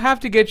 you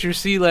have to get your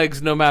sea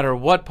legs no matter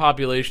what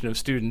population of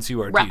students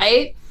you are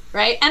teaching.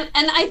 Right. And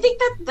I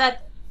think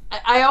that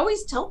I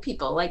always tell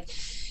people, like,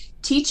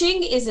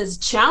 teaching is as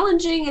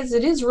challenging as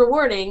it is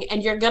rewarding,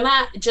 and you're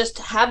gonna just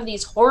have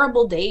these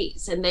horrible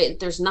days, and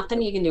there's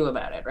nothing you can do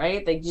about it,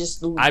 right? They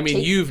just.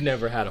 You've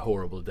never had a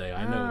horrible day.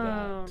 I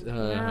know that.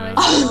 No,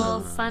 it's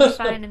all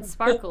sunshine and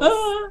sparkles,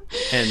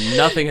 and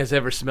nothing has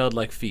ever smelled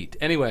like feet.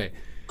 Anyway.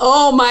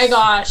 Oh my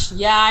gosh!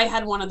 Yeah, I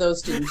had one of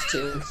those students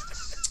too.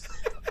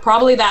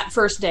 Probably that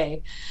first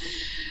day.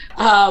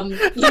 And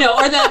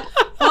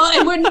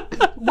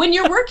when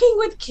you're working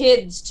with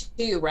kids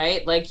too,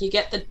 right? Like you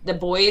get the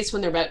boys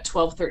when they're about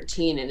 12,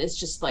 13, and it's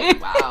just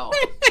like, wow.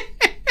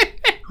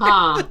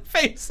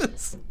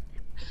 Faces.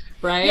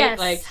 Right? Yes.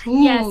 Like,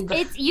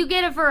 yes. You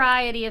get a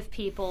variety of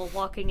people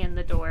walking in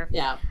the door.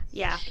 Yeah.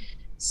 Yeah.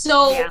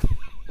 So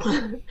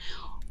they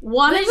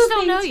just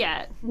don't know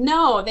yet.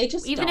 No, they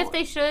just even don't. If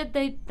they should,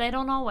 they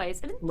don't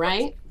always.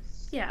 Right?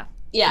 Yeah.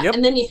 Yeah. Yep.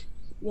 And then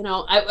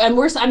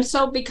I'm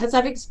so, because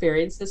I've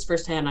experienced this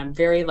firsthand, I'm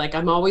very like,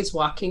 I'm always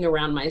walking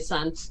around my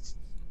son.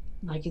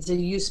 Like, do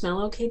you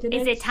smell okay today?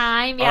 Is it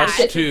time? Yeah.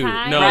 Us too.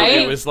 Time? No, right?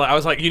 It was like, I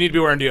was like, you need to be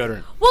wearing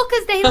deodorant. Well,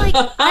 because they like,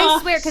 I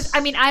swear, because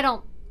I mean, I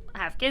don't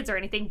have kids or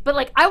anything, but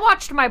like I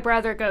watched my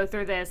brother go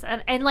through this,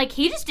 and like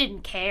he just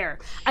didn't care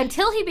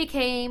until he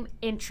became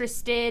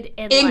interested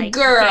in like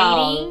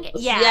girls.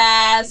 Dating. Yeah.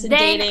 Yes, then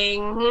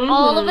dating.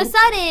 All of a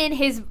sudden,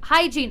 his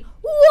hygiene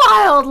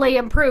wildly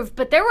improved.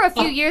 But there were a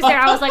few years there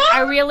I was like,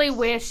 I really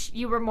wish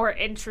you were more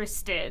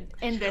interested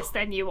in this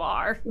than you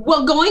are.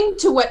 Well, going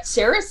to what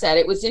Sarah said,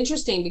 it was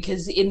interesting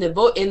because in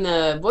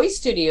the voice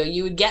studio,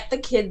 you would get the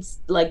kids,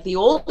 like the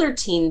older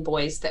teen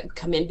boys that would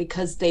come in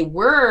because they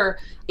were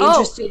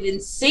interested in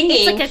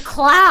singing. It's like a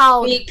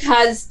cloud.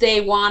 Because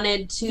they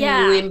wanted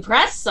to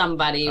impress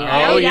somebody,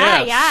 right? Oh,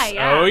 yes.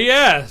 Yeah. Oh,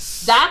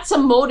 yes. That's a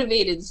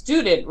motivated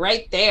student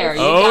right there. You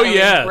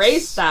gotta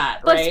embrace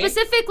that, but right?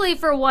 specifically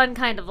for one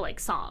kind of like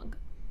song.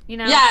 You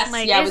know? Yes.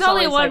 Like, yeah, there's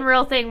only one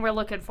real thing we're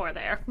looking for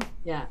there.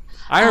 Yeah.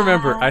 I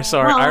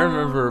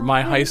remember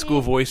my high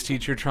school voice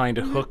teacher trying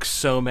to hook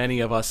so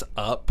many of us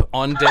up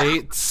on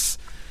dates.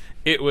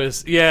 It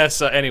was,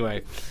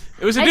 anyway.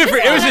 It was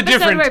a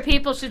different where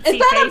people should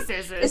see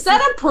faces. Is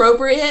that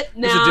appropriate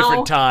now? It was a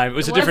different time. It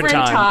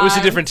was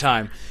a different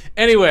time.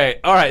 Anyway,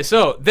 all right.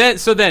 So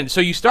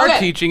you start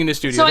teaching in the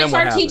studio. So then I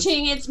start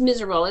teaching. It's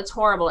miserable. It's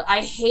horrible.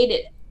 I hate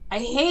it. I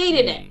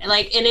hated it.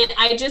 Like, and it.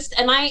 I just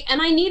and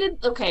I needed.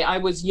 Okay, I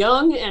was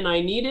young and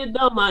I needed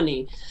the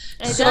money.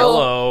 So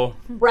hello.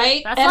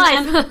 Right. That's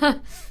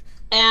life.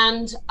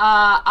 And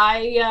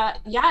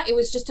it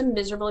was just a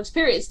miserable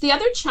experience. The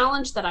other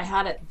challenge that I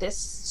had at this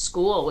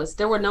school was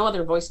there were no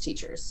other voice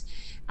teachers.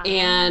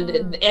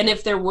 And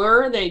if there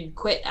were, they'd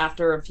quit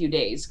after a few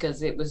days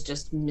because it was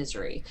just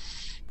misery.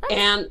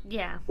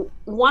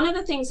 One of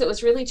the things that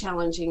was really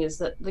challenging is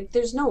that like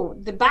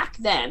back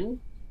then,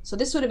 so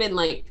this would have been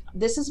like,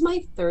 this is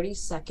my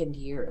 32nd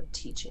year of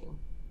teaching.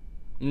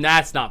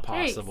 That's not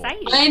possible.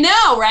 I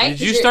know, right?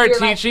 Did you start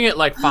teaching at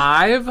like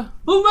 5?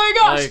 Oh my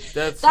gosh. Like,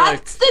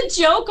 that's the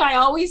joke I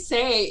always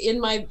say in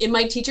my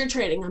teacher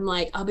training.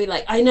 I'll be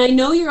like, and I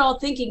know you're all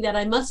thinking that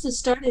I must have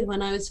started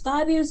when I was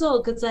 5 years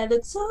old because I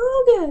look so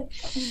good.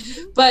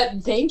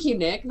 But thank you,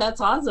 Nick.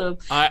 That's awesome.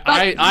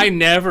 I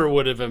never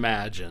would have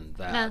imagined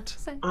that.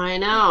 No. I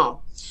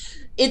know.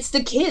 It's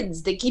the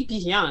kids that keep you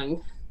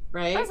young,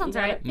 right? That sounds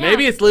right.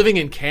 Maybe it's living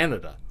in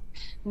Canada.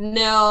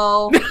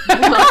 No.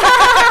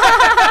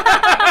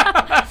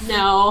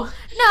 No,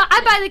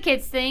 I buy the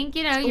kids thing.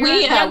 You know, you're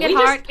young at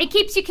heart. It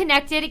keeps you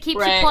connected. It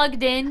keeps you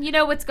plugged in. You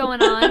know what's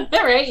going on.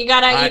 Right. You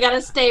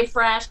gotta stay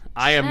fresh.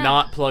 I am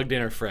not plugged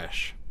in or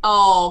fresh.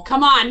 Oh,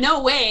 come on.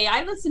 No way.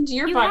 I listened to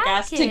your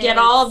podcast to get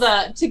all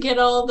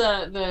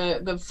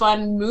the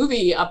fun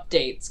movie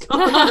updates.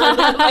 Come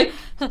on.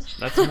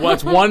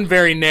 That's one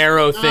very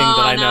narrow thing that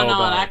I know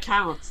about.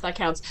 That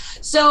counts.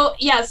 So,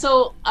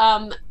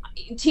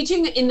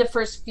 teaching in the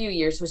first few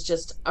years was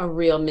just a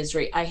real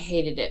misery. I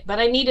hated it, but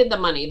I needed the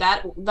money.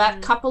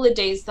 That couple of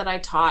days that I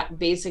taught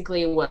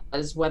basically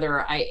was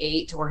whether I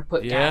ate or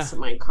put gas in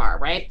my car,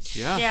 right?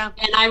 Yeah.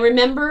 And I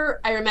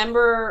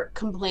remember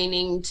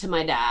complaining to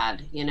my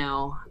dad, you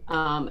know,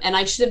 and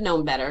I should have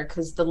known better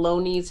because the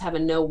Loney's have a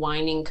no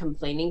whining,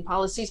 complaining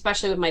policy,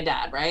 especially with my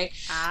dad, right?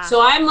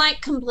 So I'm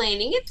like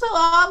complaining, it's so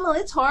awful,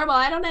 it's horrible,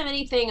 I don't have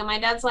anything. And my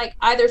dad's like,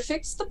 either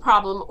fix the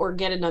problem or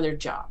get another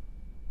job.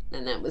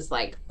 And that was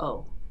like,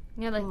 oh.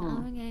 You're like,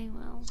 okay,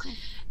 well.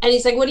 And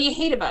he's like, what do you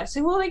hate about it? I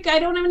said, well, like, I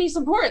don't have any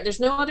support. There's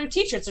no other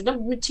teachers. There's no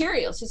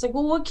materials. He's like,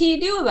 well, what can you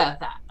do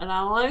about that? And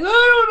I'm like,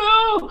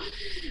 I don't know.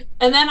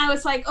 And then I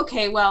was like,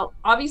 okay, well,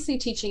 obviously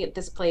teaching at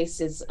this place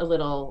is a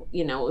little,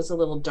 you know, it was a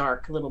little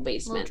dark, a little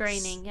basement.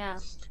 Draining, yeah.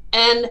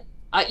 And,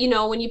 you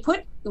know, when you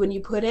put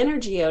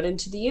energy out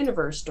into the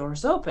universe,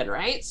 doors open,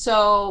 right?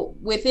 So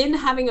within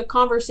having a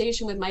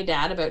conversation with my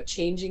dad about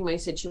changing my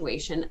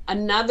situation,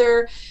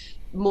 another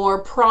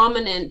more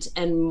prominent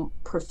and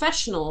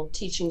professional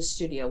teaching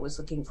studio was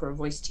looking for a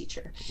voice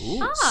teacher.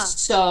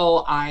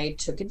 So I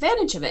took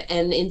advantage of it.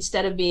 And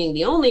instead of being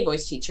the only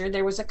voice teacher,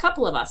 there was a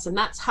couple of us. And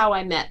that's how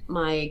I met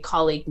my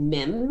colleague,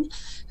 Mim,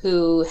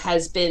 who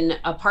has been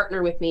a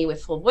partner with me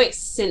with Full Voice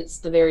since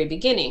the very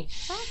beginning.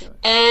 Fabulous.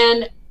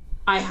 And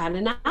I had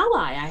an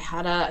ally. I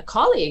had a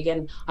colleague,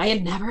 and I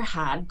had never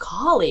had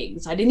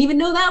colleagues. I didn't even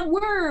know that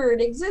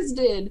word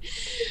existed.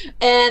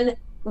 And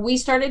we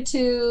started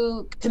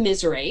to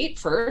commiserate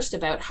first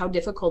about how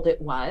difficult it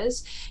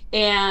was.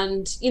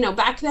 And, you know,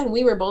 back then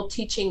we were both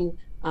teaching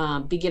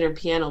beginner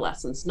piano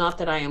lessons. Not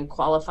that I am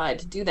qualified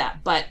to do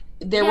that, but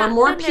there were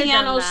more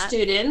piano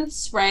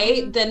students,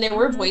 right, than there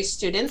were voice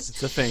students.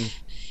 It's a thing.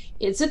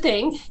 It's a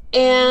thing.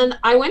 And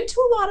I went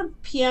to a lot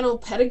of piano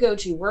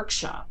pedagogy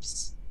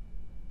workshops.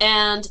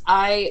 And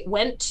I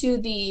went to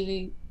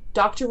the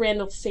Dr.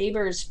 Randall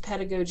Faber's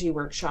pedagogy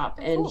workshop,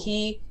 and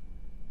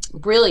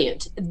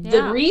brilliant.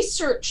 The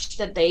research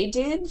that they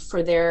did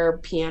for their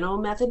piano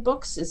method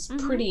books is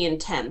pretty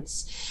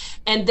intense.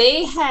 And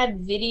they had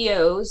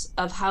videos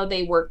of how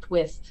they worked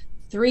with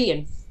 3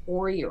 and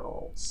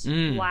 4-year-olds.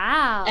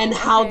 Wow. And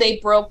how they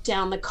broke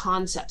down the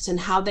concepts and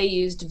how they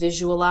used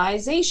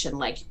visualization.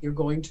 Like, you're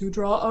going to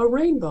draw a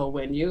rainbow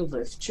when you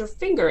lift your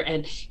finger.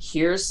 And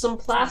here's some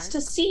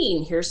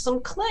plasticine. Here's some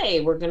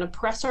clay. We're going to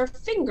press our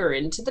finger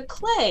into the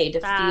clay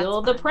to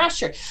feel the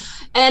pressure.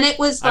 And it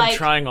was like... I'm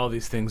trying all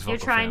these things. You're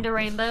trying to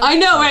rainbow? I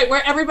know, right?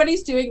 Where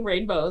everybody's doing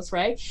rainbows,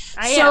 right?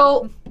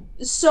 So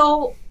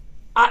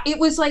it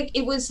was like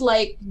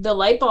the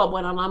light bulb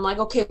went on. I'm like,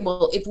 okay,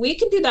 well, if we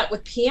can do that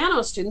with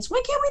piano students,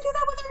 why can't we do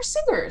that with our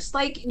singers?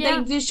 Like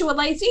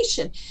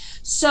visualization.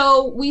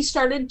 So we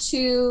started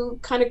to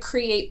kind of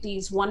create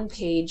these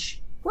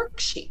one-page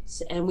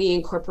worksheets, and we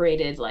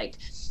incorporated like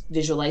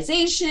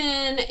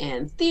visualization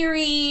and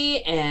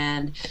theory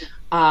and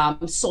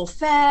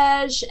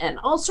solfege and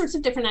all sorts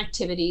of different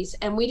activities.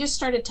 And we just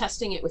started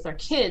testing it with our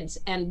kids.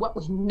 And what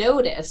we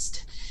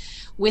noticed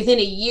within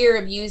a year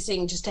of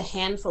using just a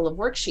handful of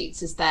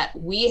worksheets is that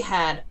we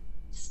had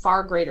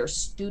far greater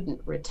student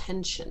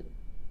retention.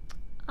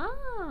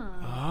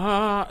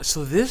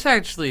 So this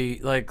actually,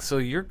 like, so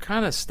your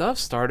kind of stuff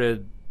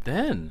started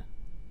then.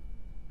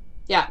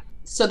 Yeah.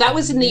 So that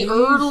was in the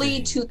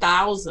early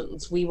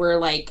 2000s. We were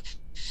like,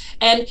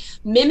 and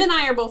Mim and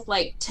I are both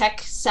like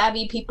tech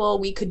savvy people.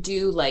 We could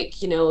do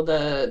like, you know,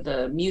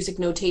 the music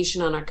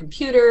notation on our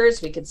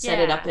computers. We could set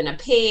it up in a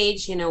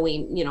page. You know,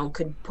 we, you know,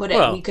 could put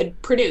it, we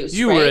could produce.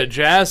 You were a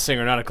jazz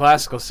singer, not a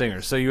classical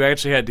singer. So you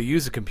actually had to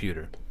use a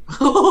computer.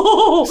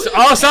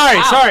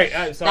 Sorry.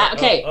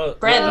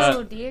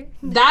 Brent. Dear.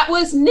 That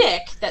was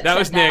Nick. That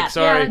was Nick.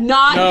 Sorry. Yeah.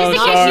 Not. No,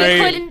 sorry.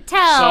 You couldn't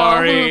tell.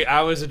 Sorry,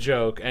 I was a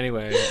joke.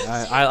 Anyway,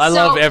 I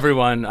love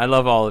everyone. I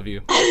love all of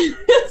you.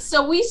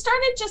 So we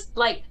started just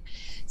like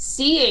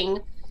seeing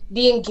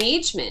the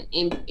engagement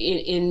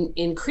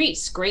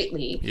increase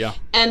greatly. Yeah.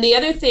 And the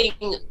other thing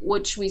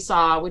which we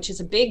saw, which is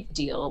a big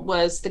deal,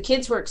 was the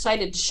kids were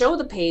excited to show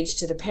the page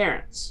to the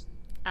parents.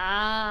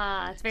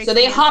 It's very so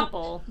they hopped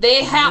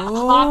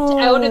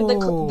out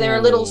of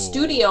their little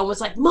studio and was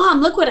like,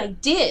 Mom, look what I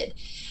did.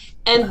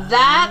 And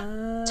that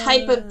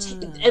type of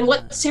and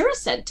what Sarah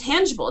said,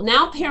 tangible.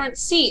 Now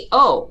parents see,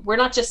 oh, we're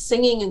not just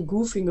singing and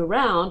goofing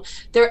around,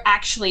 they're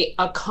actually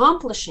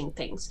accomplishing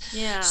things.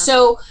 Yeah.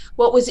 So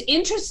what was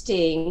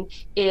interesting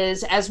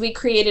is as we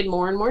created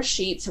more and more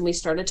sheets and we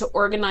started to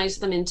organize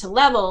them into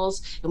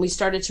levels and we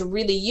started to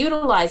really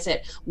utilize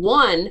it,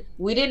 one,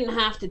 we didn't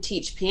have to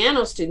teach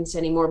piano students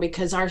anymore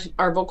because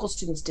our vocal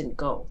students didn't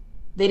go.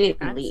 They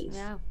didn't leave.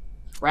 Yeah.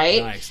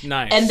 Right.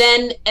 Nice.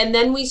 And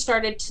then we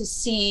started to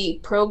see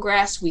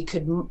progress. We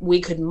could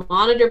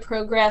monitor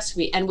progress.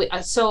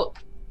 So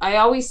I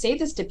always say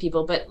this to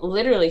people, but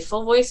literally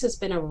Full Voice has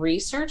been a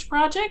research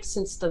project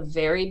since the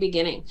very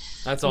beginning.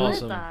 That's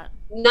awesome.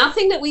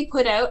 Nothing that we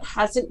put out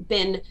hasn't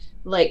been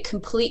like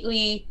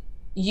completely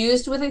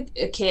used with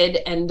a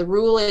kid. And the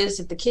rule is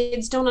if the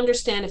kids don't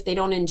understand, if they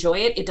don't enjoy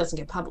it, it doesn't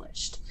get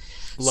published.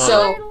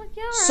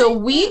 So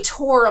we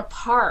tore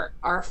apart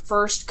our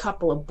first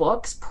couple of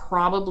books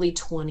probably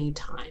 20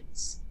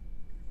 times.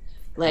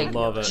 Like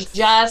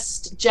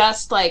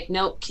just like,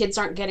 nope, kids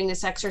aren't getting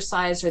this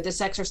exercise or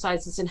this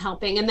exercise isn't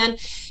helping. And then,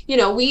 you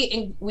know,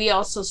 we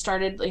also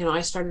started, you know,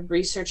 I started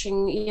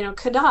researching, you know,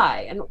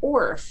 Kodály and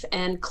Orff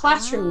and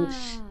classroom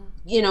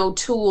you know,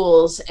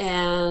 tools,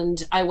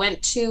 and I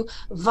went to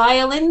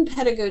violin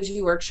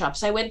pedagogy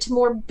workshops. I went to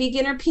more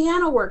beginner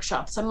piano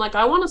workshops. I'm like,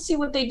 I want to see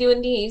what they do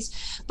in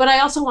these, but I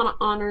also want to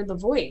honor the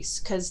voice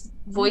because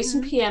voice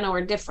and piano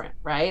are different,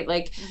 right?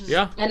 Like,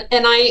 and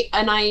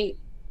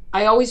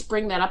I always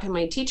bring that up in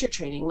my teacher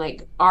training.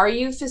 Like, are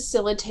you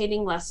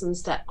facilitating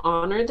lessons that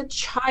honor the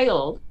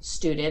child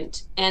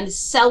student and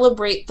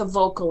celebrate the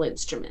vocal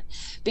instrument?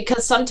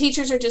 Because some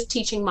teachers are just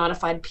teaching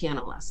modified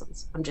piano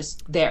lessons. I'm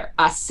just there.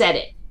 I said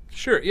it.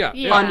 Sure, yeah.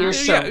 On your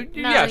show.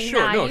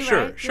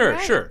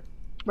 Sure.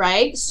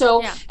 Right?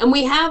 So, and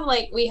we have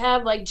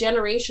like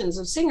generations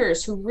of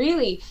singers who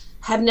really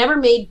have never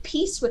made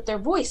peace with their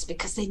voice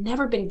because they've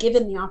never been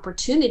given the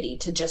opportunity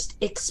to just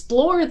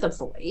explore the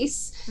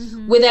voice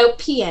without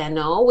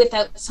piano,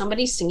 without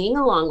somebody singing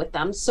along with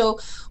them. So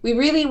we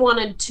really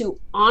wanted to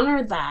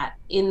honor that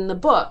in the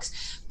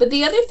books. But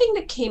the other thing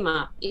that came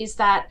up is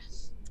that,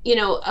 you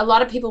know, a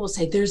lot of people will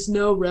say there's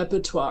no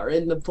repertoire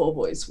in the Full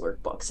Voice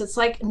workbooks. It's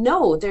like,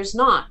 no, there's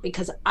not,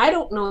 because I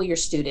don't know your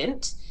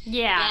student.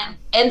 Yeah.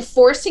 And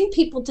forcing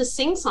people to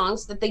sing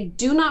songs that they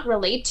do not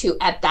relate to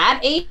at that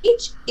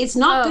age is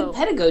not good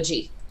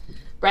pedagogy,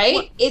 right?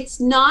 What? It's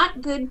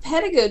not good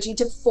pedagogy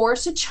to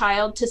force a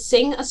child to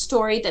sing a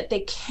story that they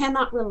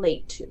cannot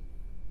relate to.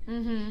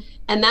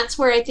 And that's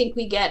where I think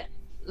we get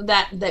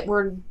that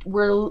we're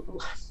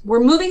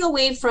moving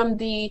away from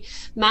the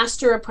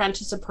master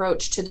apprentice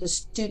approach to the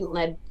student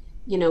led,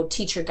 you know,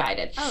 teacher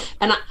guided.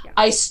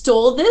 I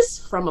stole this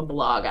from a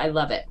blog. I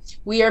love it.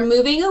 We are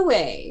moving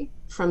away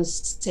from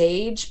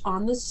sage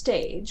on the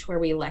stage where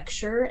we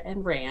lecture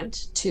and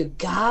rant to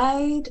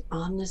guide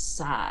on the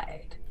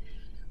side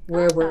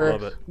where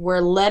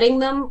we're letting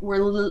them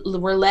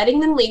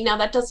lead. Now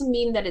that doesn't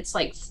mean that it's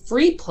like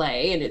free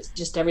play and it's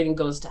just everything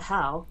goes to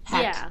hell.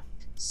 Heck.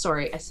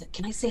 Sorry, I said,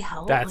 can I say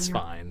hell? That's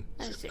fine.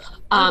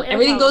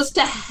 Everything goes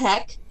to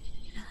heck.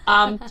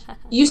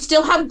 You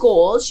still have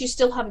goals, you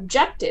still have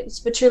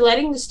objectives, but you're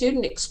letting the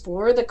student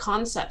explore the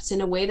concepts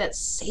in a way that's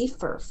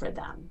safer for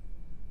them.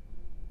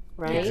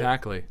 Right?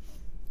 Exactly.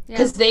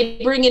 Because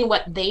they bring in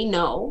what they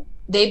know,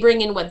 they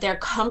bring in what they're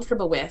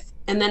comfortable with,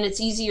 and then it's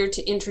easier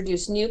to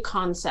introduce new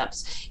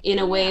concepts in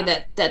a way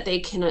that they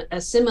can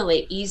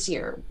assimilate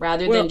easier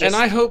rather than just...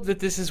 And I hope that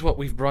this is what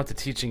we've brought to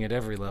teaching at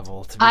every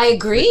level, to be I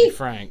agree.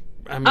 Frank.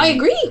 I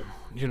agree.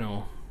 You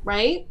know,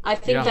 right? I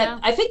think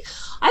I think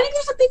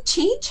there's a big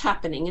change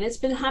happening, and it's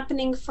been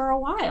happening for a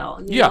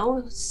while. You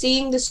know,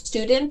 seeing the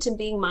student and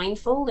being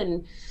mindful,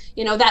 and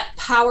you know, that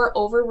power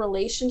over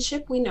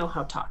relationship. We know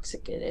how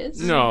toxic it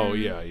is. No,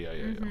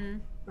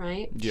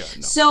 Right. Yeah.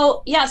 No.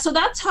 So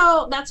that's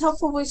how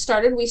Full Voice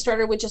started. We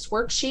started with just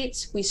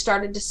worksheets. We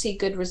started to see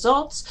good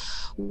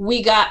results.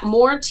 We got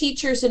more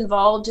teachers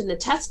involved in the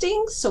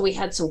testing. So we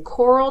had some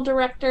choral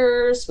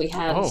directors. We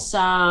had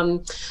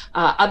some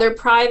other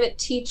private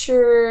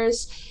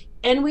teachers,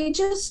 and we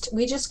just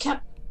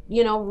kept,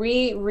 you know,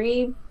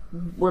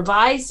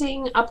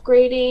 revising,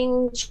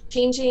 upgrading,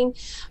 changing.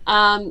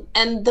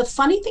 And the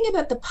funny thing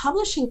about the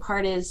publishing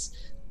part is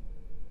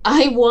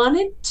I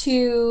wanted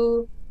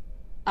to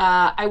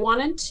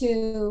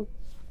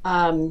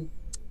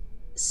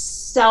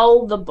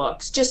sell the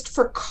books just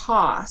for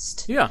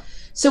cost. Yeah.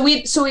 So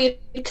we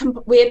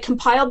had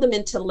compiled them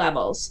into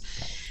levels,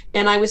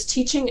 and I was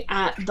teaching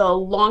at the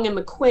Long and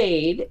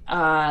McQuaid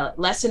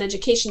Lesson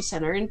Education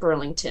Center in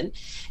Burlington,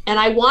 and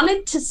I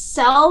wanted to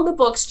sell the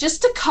books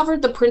just to cover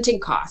the printing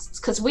costs,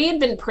 because we had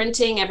been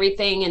printing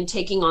everything and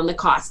taking on the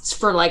costs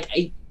for like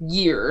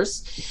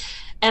years.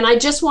 And I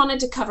just wanted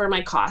to cover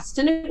my costs.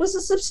 And it was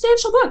a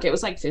substantial book. It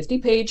was like 50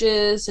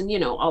 pages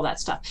and, all that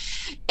stuff.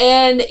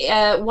 And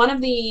one of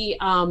the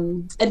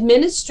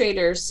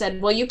administrators said,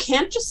 well, you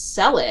can't just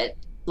sell it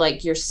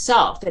like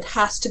yourself. It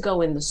has to go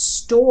in the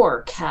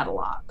store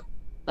catalog.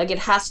 Like it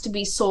has to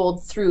be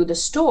sold through the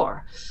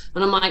store.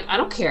 And I'm like, I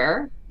don't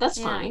care. That's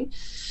fine.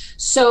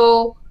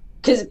 So,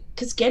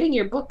 because getting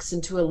your books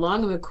into a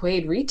Long and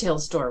McQuaid retail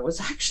store was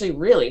actually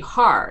really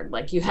hard.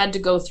 Like you had to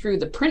go through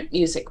the print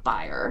music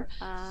buyer.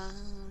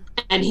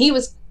 And he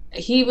was,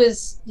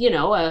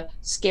 a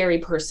scary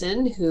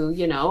person who,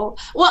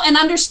 well, and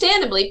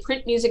understandably,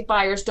 print music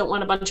buyers don't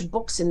want a bunch of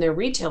books in their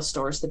retail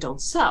stores that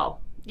don't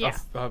sell. Yeah.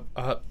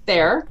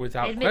 There.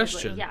 Without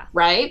question. Yeah.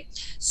 Right?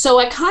 So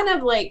I kind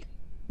of like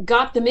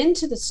got them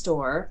into the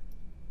store,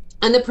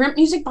 and the print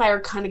music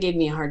buyer kind of gave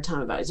me a hard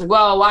time about it. He's like,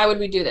 well, why would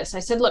we do this? I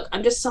said, look,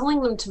 I'm just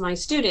selling them to my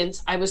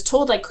students. I was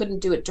told I couldn't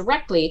do it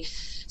directly,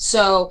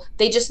 so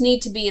they just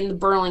need to be in the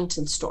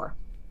Burlington store.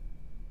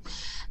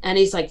 And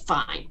he's like,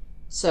 fine.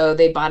 So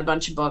they bought a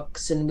bunch of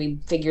books and we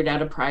figured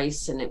out a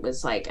price, and it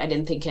was like, I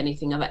didn't think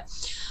anything of it.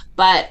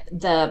 But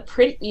the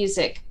print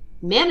music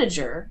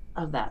manager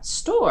of that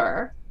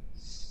store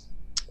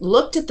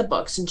looked at the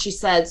books and she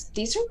says,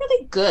 these are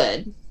really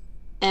good.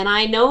 And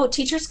I know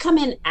teachers come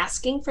in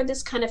asking for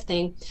this kind of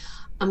thing.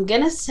 I'm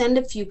going to send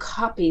a few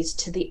copies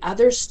to the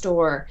other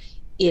store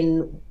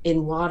in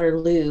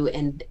Waterloo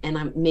and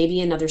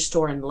maybe another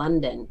store in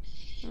London.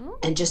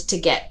 And just to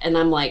get, and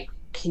I'm like,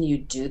 can you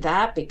do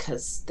that?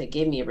 Because they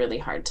gave me a really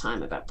hard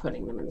time about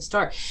putting them in the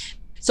store.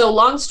 So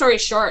long story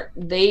short,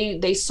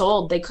 they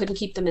sold. They couldn't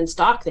keep them in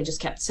stock. They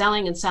just kept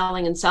selling and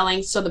selling and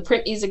selling. So the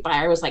print music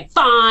buyer was like,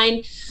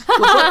 fine, we'll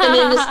put them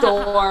in the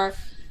store.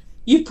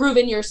 You've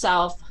proven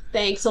yourself.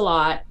 Thanks a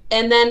lot.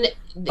 And then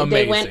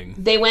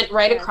they went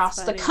right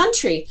across the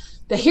country.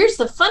 But here's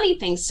the funny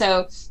thing.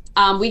 So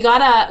we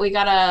got a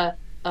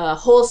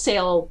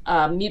wholesale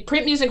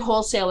print music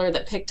wholesaler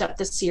that picked up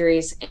the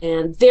series,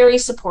 and very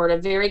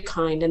supportive, very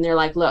kind. And they're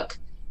like, look,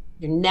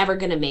 you're never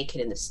going to make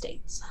it in the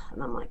States.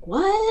 And I'm like,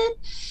 what?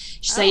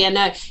 She's saying, yeah,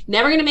 no,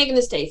 never going to make it in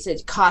the States.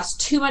 It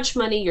costs too much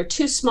money. You're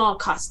too small. It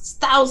costs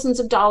thousands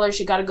of dollars.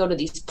 You got to go to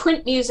these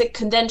print music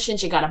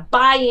conventions. You got to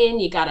buy in.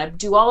 You got to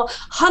do all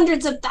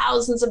hundreds of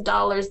thousands of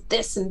dollars,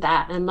 this and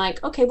that. And I'm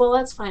like, okay, well,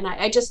 that's fine.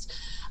 I just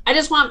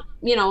want,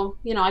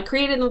 I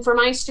created them for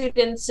my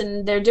students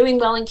and they're doing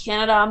well in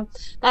Canada.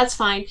 That's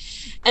fine.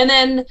 And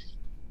then,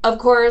 of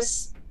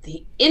course,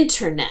 the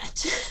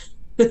internet.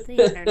 The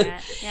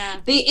internet, yeah.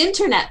 The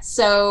internet.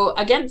 So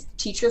again,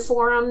 teacher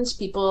forums,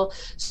 people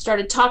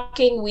started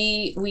talking.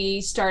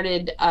 We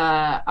started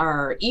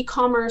our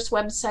e-commerce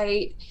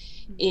website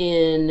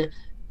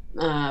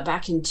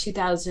back in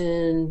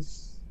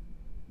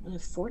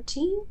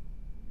 2014,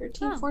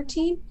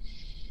 14.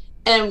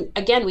 And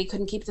again, we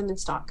couldn't keep them in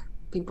stock.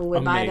 People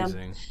would buy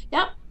them.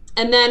 Yep.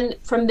 And then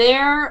from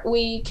there,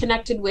 we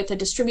connected with a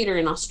distributor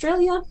in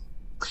Australia.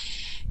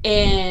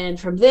 And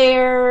from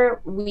there,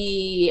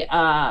 we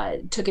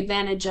took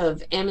advantage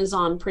of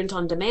Amazon print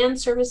on demand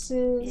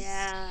services.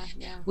 Yeah.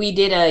 We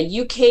did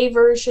a UK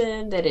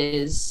version that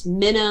is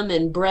Minim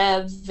and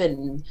Brev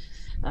and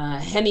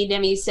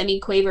Hemi-Demi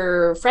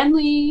Semi-Quaver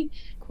friendly.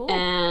 Cool.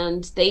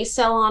 And they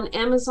sell on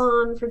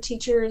Amazon for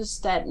teachers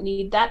that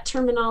need that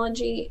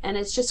terminology. And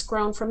it's just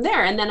grown from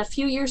there. And then a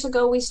few years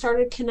ago, we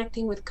started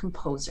connecting with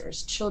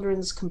composers,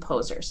 children's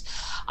composers.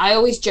 I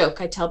always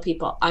joke, I tell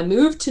people, I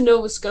moved to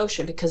Nova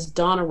Scotia because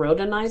Donna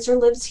Rodenizer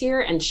lives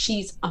here and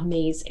she's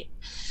amazing.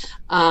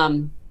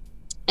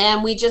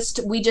 And we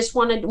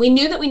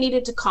knew that we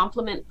needed to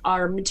complement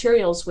our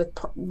materials with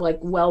like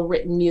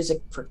well-written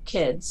music for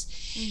kids.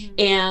 Mm-hmm.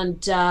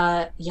 And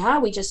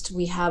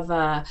we have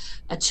a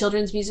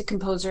children's music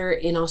composer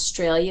in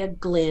Australia,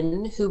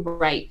 Glyn, who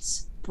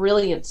writes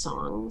brilliant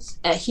songs.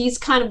 He's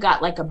kind of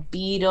got like a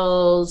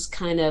Beatles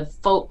kind of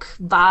folk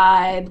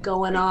vibe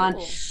going on,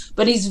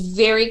 but he's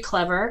very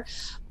clever.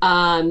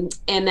 And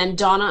then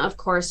Donna, of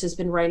course, has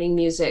been writing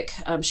music.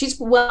 She's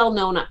well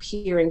known up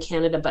here in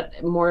Canada, but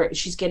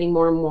she's getting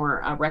more and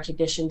more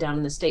recognition down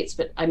in the States.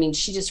 But I mean,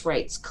 she just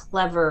writes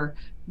clever,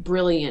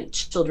 brilliant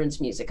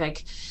children's music.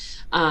 Like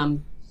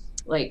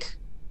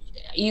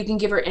you can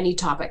give her any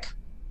topic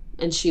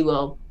and she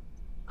will.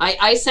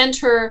 I sent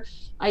her,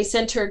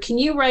 can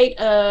you write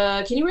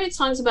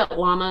songs about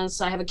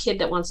llamas? I have a kid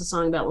that wants a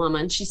song about llama,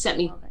 and she sent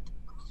me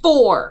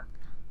 4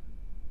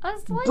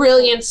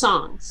 brilliant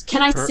songs.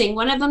 Can I sing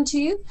one of them to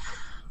you?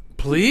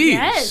 Please.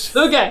 Yes.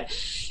 Okay.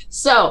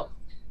 So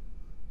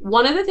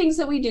one of the things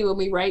that we do when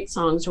we write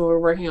songs or we're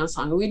working on a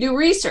song, we do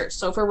research.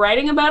 So if we're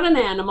writing about an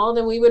animal,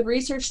 then we would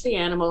research the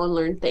animal and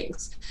learn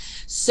things.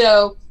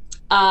 So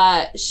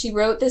she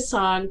wrote this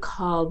song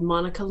called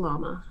Monica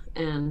Llama,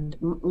 and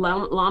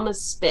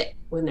llamas spit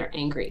when they're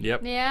angry.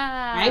 Yep.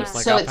 Yeah. Right. Just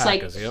like So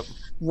alpacas, it's like, yep.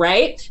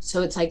 right.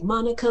 So it's like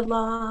Monica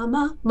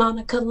Llama,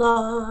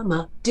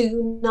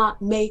 do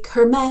not make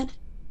her mad.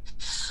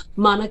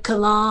 Monica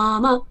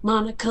Llama,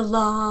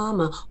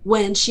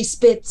 when she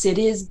spits, it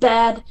is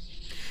bad.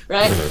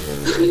 Right?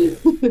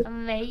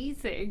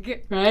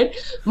 Amazing. Right?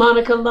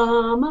 Monica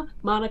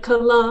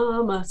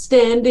Llama,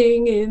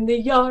 standing in the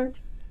yard.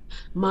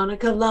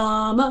 Monica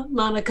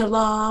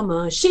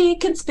Llama, she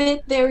can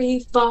spit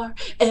very far.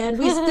 And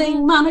we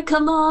sing Monica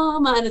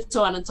Llama, and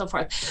so on and so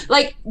forth.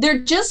 Like, they're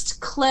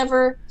just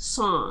clever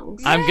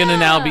songs. I'm going to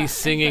now be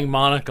singing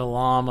Monica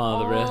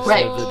Llama the rest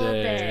Right. of the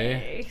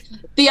day.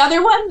 The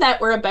other one that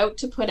we're about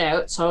to put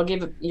out, so I'll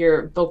give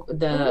your book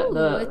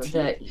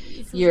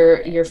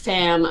your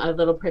fam a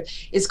little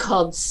is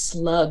called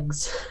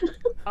Slugs.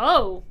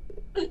 Oh.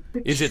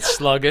 Is it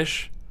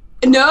sluggish?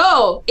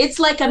 No, it's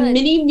like a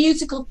mini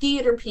musical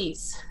theater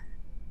piece.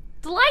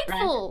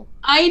 Delightful.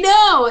 Right? I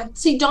know.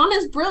 See,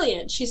 Donna's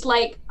brilliant. She's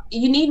like,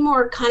 you need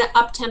more kind of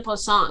up-tempo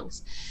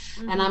songs.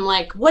 Mm-hmm. And I'm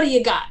like, what do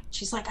you got?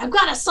 She's like, I've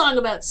got a song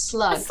about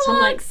slugs. I'm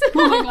like,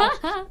 oh my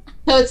God.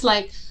 So it's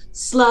like,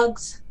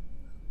 slugs,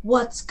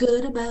 what's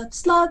good about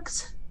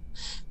slugs?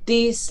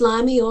 These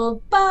slimy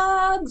old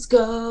bugs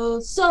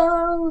go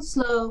so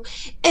slow,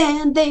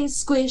 and they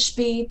squish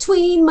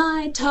between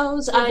my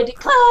toes. I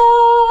declare,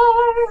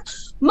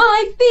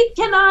 my feet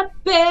cannot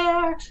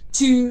bear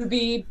to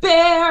be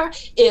bare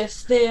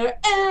if they're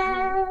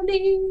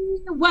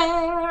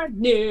anywhere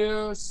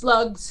near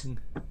slugs.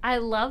 I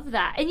love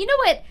that. And you know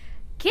what?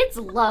 Kids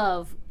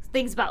love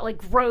things about like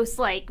gross,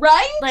 like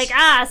right, like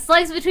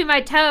slugs between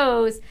my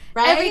toes.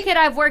 Right. Every kid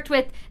I've worked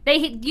with, they,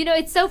 you know,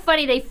 it's so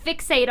funny. They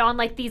fixate on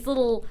like these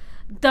little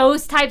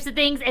those types of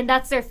things, and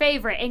that's their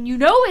favorite. And you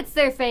know it's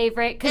their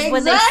favorite because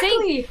when they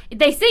sing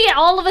it,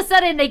 all of a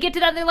sudden they get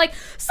to that and they're like,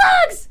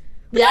 slugs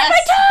between my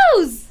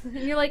toes.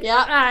 And you're like, yeah.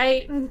 All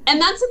right. And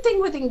that's the thing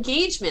with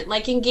engagement,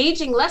 like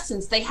engaging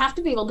lessons, they have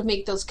to be able to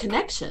make those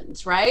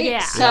connections, right? Yeah.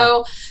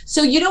 So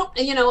you don't,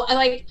 you know,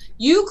 like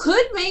you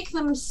could make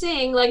them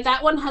sing, like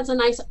that one has a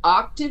nice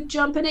octave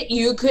jump in it.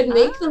 You could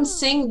make them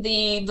sing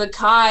the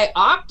Kai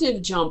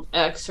octave jump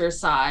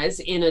exercise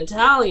in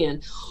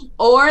Italian,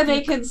 or they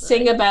could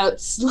sing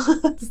about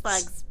slugs.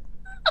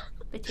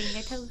 Between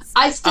their toes.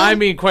 I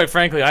mean, quite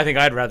frankly, I think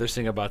I'd rather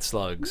sing about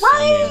slugs.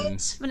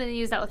 Right. I'm going to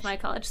use that with my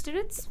college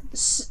students.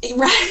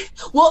 Right.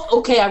 Well,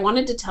 okay, I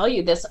wanted to tell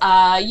you this.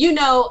 You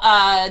know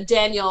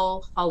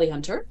Daniel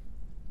Hollyhunter.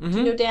 Mm-hmm. Do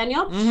you know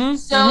Daniel? Mm-hmm.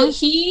 So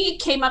he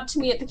came up to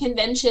me at the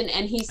convention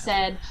and he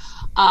said,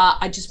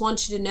 I just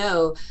want you to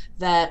know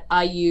that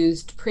I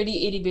used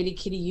Pretty Itty Bitty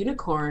Kitty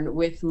Unicorn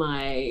with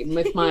my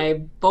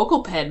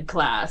vocal ped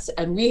class,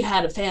 and we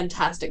had a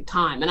fantastic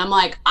time. And I'm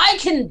like, I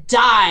can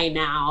die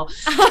now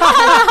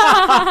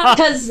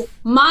because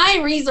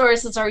my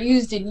resources are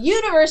used in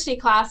university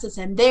classes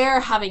and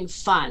they're having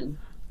fun.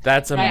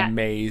 That's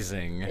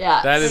amazing.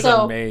 Yeah, that is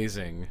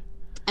amazing.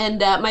 And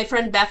my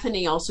friend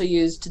Bethany also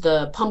used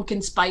the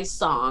Pumpkin Spice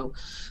song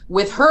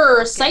with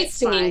her sight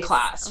singing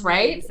class,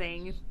 right?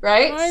 Amazing.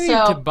 Right? I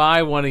need to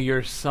buy one of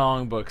your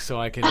songbooks so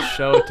I can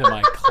show it to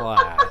my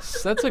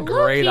class. That's a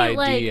great idea.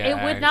 Like,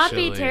 it would not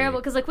be terrible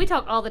because, like, we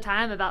talk all the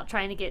time about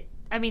trying to get.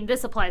 I mean,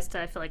 this applies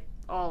to I feel like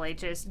all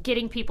ages,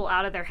 getting people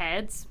out of their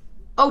heads.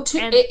 Oh,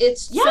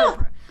 it's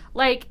so,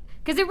 like,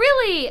 because it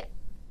really.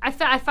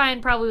 I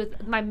find probably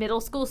with my middle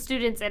school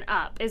students and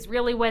up is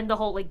really when the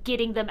whole like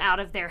getting them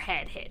out of their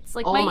head hits.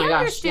 Like my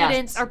younger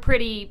students are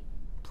pretty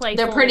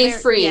playful. They're pretty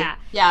free.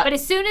 Yeah. But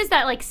as soon as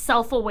that like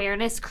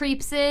self-awareness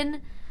creeps in,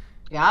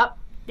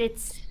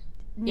 it's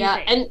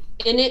and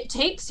it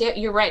takes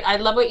you're right. I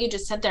love what you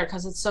just said there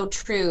because it's so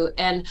true.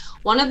 And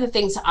one of the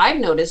things I've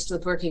noticed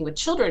with working with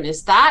children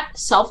is that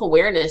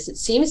self-awareness, it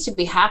seems to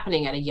be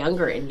happening at a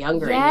younger and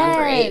younger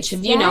age.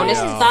 Have you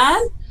noticed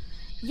that?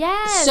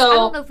 Yes. So, I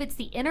don't know if it's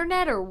the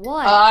internet or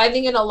what. I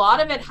think a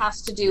lot of it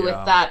has to do with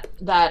that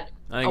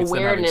I think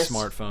awareness. It's them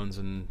having smartphones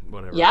and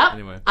whatever. Yeah.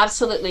 Anyway.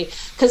 Absolutely.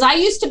 Because I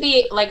used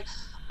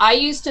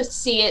to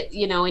see it,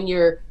 you know, in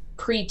your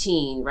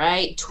preteen,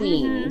 right?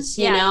 Tweens,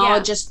 you know,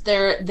 just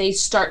they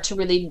start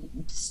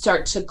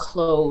to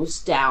close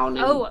down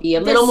and be a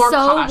little more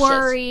cautious. So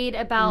worried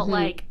about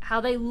like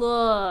how they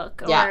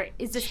look or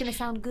is this going to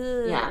sound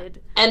good? Yeah.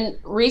 And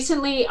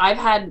recently I've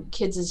had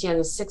kids as young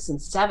as 6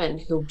 and 7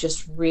 who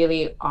just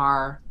really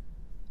are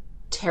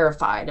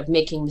terrified of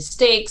making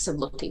mistakes, of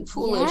looking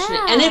foolish,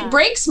 and it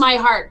breaks my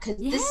heart because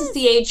this is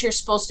the age you're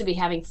supposed to be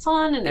having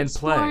fun and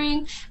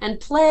exploring and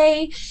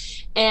play.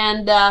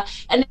 And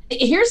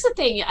here's the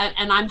thing,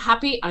 and I am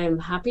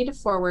happy to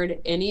forward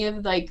any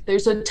of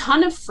there's a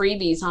ton of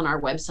freebies on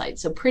our website.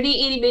 So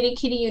Pretty Itty Bitty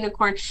Kitty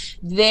Unicorn,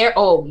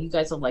 you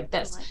guys will like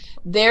this.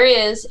 there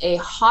is a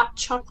hot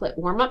chocolate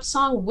warm-up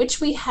song, which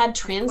we had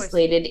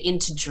translated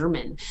into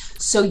German.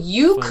 So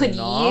you could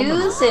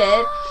use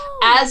it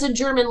as a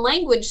German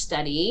language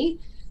study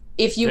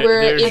if you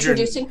were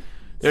introducing...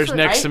 There's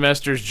next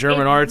semester's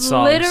German art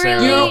song.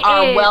 Literally, you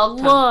are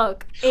welcome.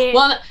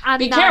 Look, I'm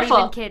be not careful.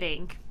 even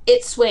kidding.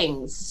 It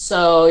swings,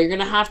 so you're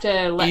gonna have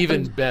to let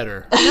even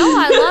better. No,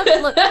 I love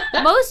it. Look,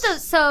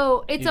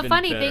 it's even a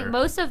funny better. thing.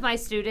 Most of my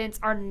students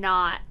are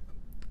not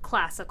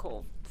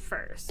classical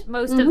first.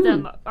 Most of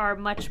them are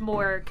much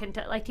more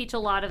teach a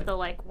lot of the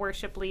like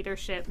worship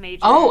leadership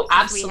majors. Oh,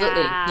 absolutely,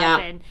 we have,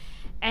 yeah.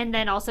 And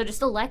then also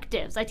just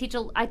electives. I teach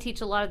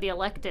a lot of the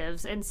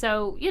electives, and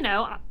so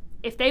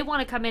if they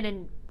want to come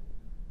in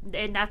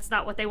and that's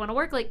not what they want to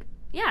work, like,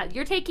 yeah,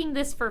 you're taking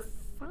this for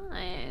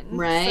fun.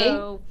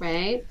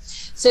 Right.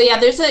 So yeah,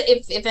 there's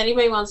if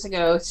anybody wants to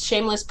go,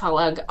 shameless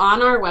plug,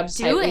 on our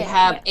website we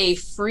have a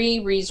free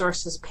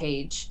resources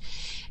page.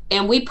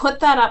 And we put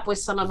that up with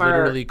some of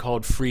literally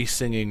called free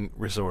singing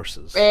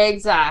resources.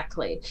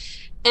 Exactly.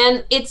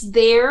 And it's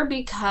there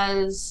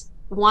because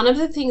one of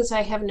the things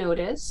I have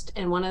noticed,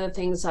 and one of the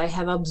things I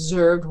have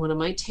observed, one of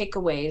my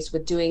takeaways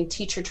with doing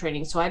teacher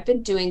training. So I've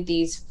been doing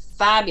these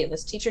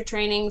fabulous teacher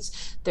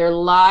trainings. They're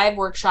live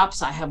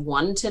workshops. I have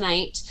one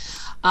tonight.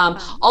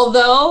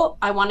 Although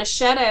I want to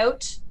shout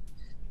out,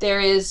 there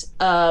is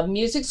a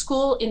music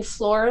school in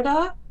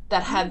Florida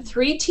that had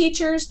 3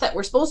 teachers that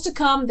were supposed to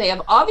come. They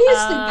have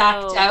obviously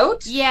backed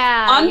out.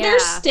 Yeah.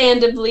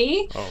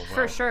 Understandably. Oh, wow.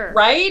 For sure.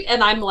 Right?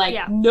 And I'm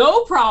like,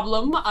 no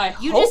problem. I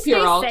hope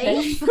you're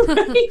okay.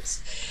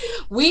 Right?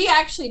 We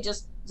actually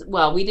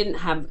we didn't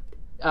have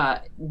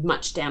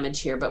much damage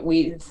here, but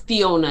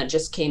Fiona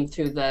just came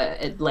through the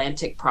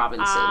Atlantic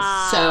provinces.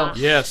 So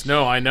yes,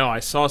 no, I know. I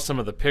saw some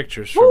of the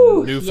pictures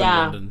from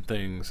Newfoundland and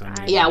things.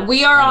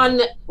 We are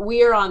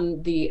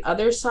on the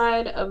other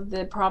side of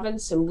the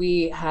province, and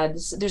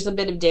there's a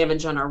bit of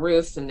damage on our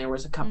roof, and there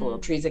was a couple of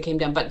trees that came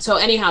down. But so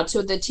anyhow,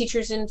 to the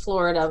teachers in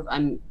Florida,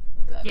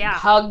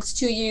 hugs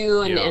to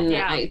you, and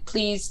I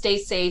please stay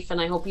safe,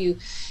 and I hope you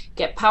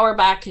get power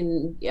back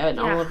and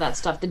all of that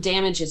stuff. The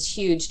damage is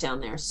huge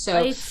down there.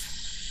 So.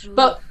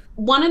 But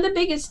one of the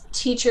biggest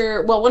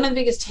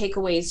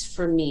takeaways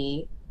for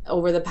me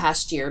over the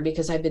past year,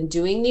 because I've been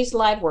doing these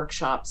live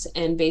workshops,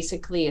 and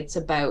basically it's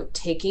about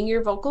taking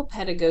your vocal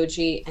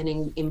pedagogy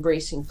and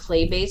embracing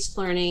play-based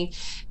learning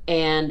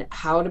and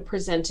how to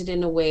present it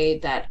in a way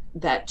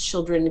that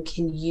children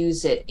can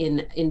use it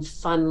in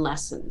fun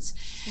lessons.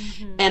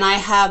 Mm-hmm. And I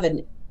have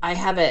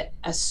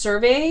a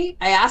survey.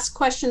 I ask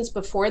questions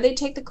before they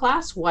take the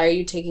class. Why are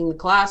you taking the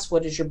class?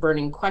 What is your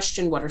burning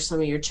question? What are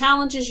some of your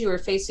challenges you are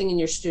facing in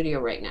your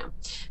studio right now?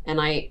 And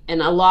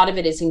a lot of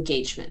it is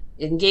engagement,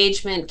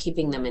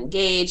 keeping them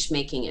engaged,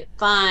 making it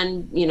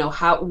fun.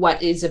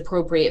 What is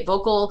appropriate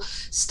vocal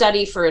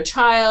study for a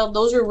child?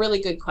 Those are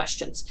really good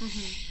questions.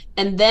 Mm-hmm.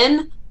 And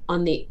then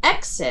on the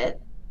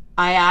exit,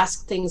 I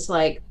ask things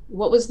like,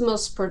 what was the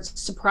most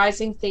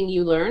surprising thing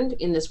you learned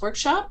in this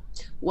workshop?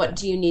 What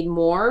do you need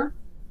more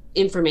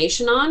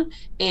information on,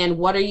 and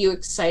what are you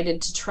excited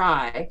to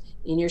try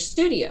in your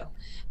studio?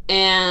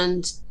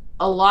 And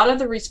a lot of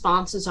the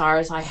responses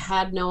are, I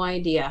had no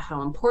idea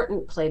how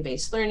important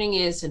play-based learning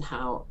is, and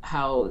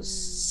how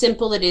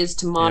simple it is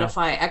to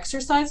modify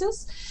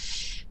exercises.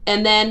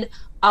 And then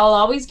I'll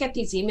always get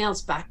these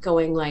emails back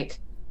going like,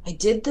 I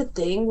did the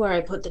thing where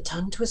I put the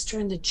tongue twister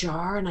in the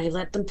jar and I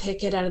let them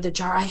pick it out of the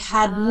jar. I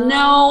had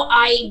no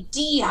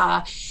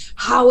idea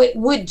how it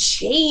would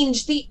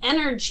change the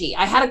energy.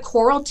 I had a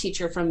choral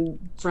teacher from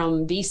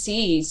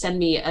BC send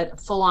me a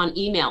full-on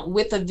email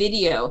with a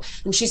video,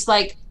 and she's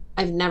like,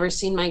 I've never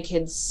seen my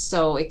kids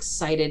so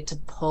excited to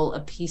pull a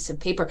piece of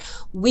paper.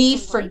 We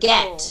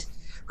forget,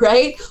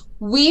 right?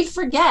 We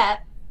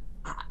forget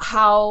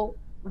how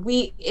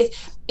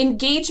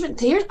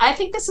engagement. I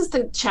think this is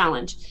the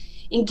challenge.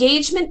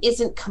 Engagement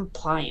isn't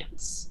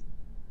compliance,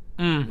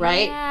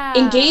 right? Yeah.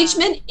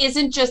 Engagement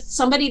isn't just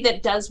somebody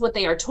that does what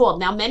they are told.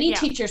 Now, many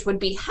teachers would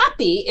be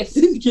happy if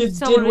the kids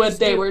did what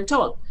they were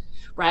told,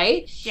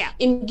 right? Yeah.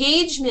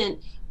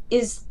 Engagement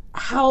is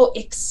how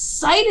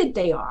excited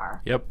they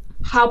are. Yep.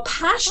 How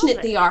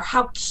passionate they are,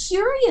 how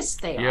curious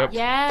they are.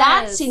 Yes.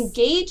 That's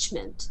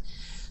engagement.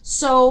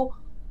 So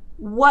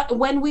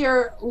when we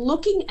are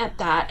looking at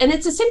that, and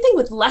it's the same thing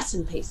with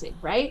lesson pacing,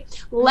 right?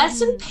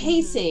 Lesson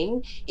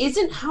pacing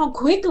isn't how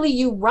quickly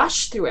you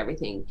rush through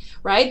everything,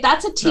 right?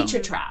 That's a teacher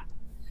trap.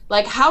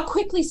 Like how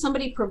quickly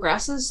somebody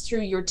progresses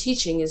through your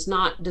teaching does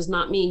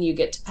not mean you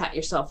get to pat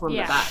yourself on the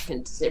back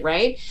and sit,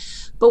 right?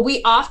 But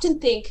we often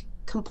think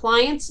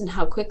compliance and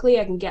how quickly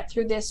I can get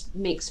through this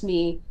makes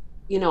me,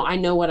 I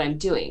know what I'm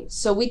doing.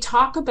 So we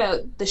talk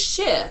about the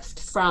shift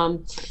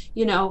from,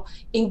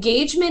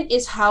 engagement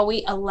is how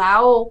we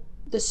allow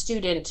the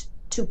student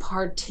to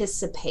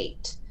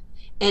participate.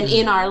 And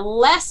in our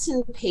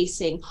lesson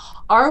pacing,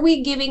 are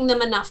we giving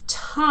them enough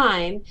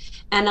time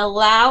and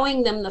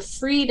allowing them the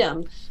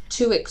freedom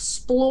to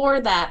explore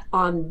that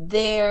on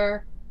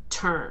their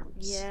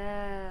terms?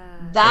 Yeah.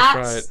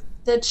 That's right.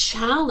 The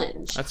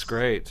challenge. That's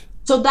great.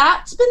 So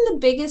that's been the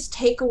biggest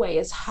takeaway,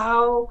 is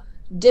how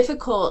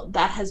difficult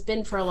that has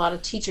been for a lot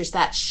of teachers,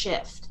 that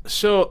shift.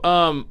 So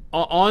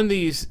on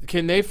these,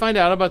 can they find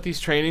out about these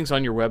trainings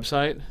on your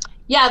website?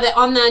 Yeah,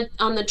 on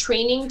the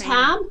training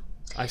tab.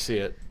 I see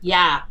it.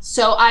 Yeah.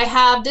 So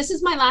this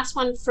is my last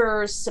one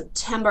for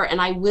September,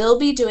 and I will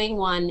be doing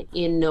one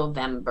in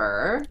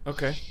November.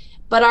 Okay.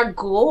 But our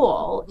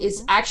goal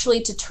is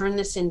actually to turn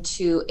this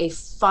into a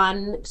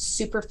fun,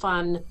 super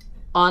fun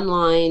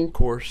online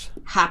course,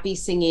 happy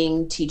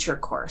singing teacher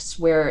course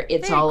where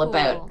it's all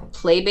about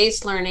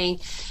play-based learning.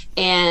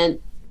 And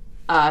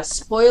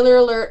spoiler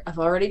alert, I've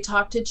already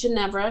talked to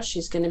Ginevra.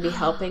 She's going to be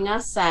helping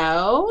us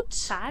out.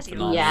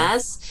 Fabulous.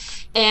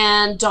 Yes.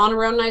 And Donna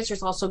Rodenheiser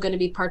is also going to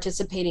be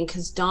participating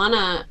because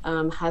Donna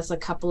has a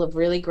couple of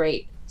really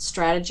great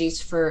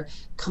strategies for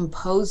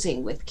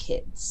composing with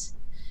kids.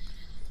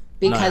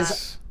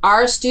 Because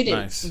our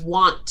students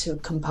want to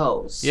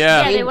compose.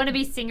 Yeah, they want to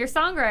be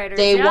singer-songwriters.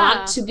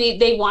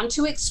 They want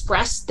to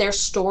express their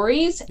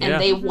stories,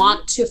 and they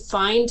want to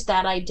find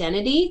that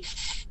identity.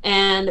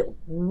 And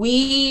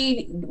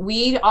we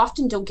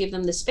often don't give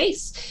them the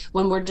space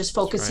when we're just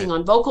focusing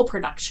on vocal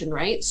production,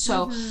 right?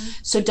 So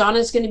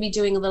Donna's going to be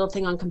doing a little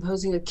thing on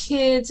composing with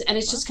kids, and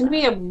it's just going to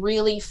be a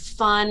really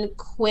fun,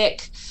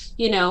 quick,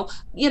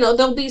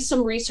 there'll be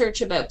some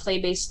research about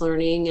play-based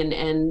learning,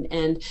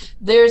 and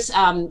there's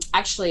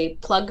actually,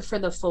 plug for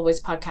the Full Voice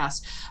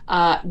podcast,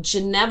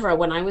 Ginevra,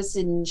 when I was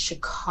in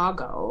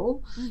Chicago,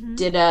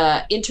 did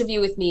a interview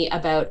with me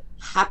about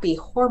happy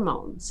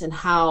hormones and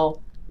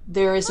how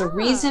there is a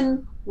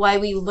reason why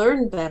we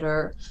learn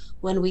better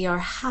when we are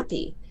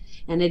happy.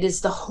 And it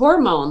is the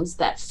hormones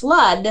that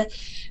flood.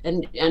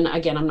 And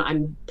again,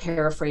 I'm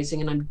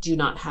paraphrasing, and I do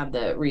not have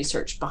the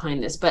research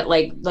behind this, but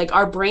like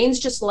our brains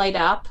just light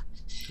up.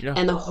 Yeah.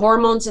 And the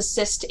hormones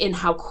assist in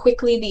how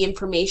quickly the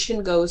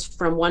information goes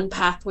from one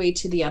pathway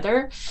to the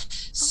other.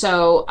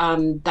 So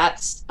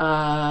that's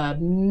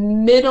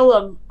middle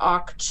of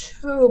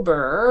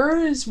October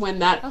is when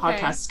that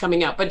podcast is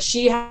coming out. But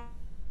she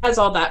has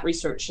all that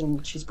research,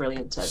 and she's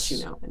brilliant, as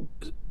you know.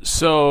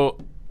 So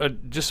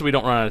just so we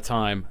don't run out of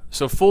time,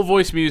 so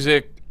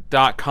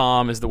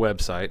fullvoicemusic.com is the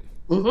website.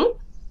 Mm-hmm.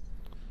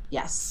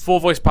 Yes. Full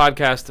Voice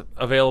Podcast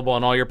available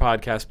on all your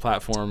podcast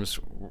platforms.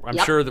 I'm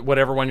sure that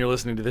whatever one you're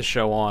listening to this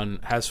show on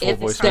has Full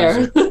Voice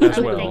Music as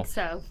well. I think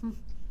so.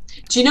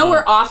 Do you know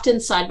we're often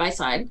side by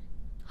side?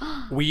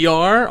 We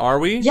are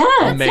we? Yeah.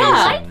 Amazing.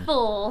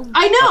 Delightful.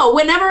 I know.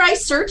 Whenever I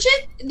search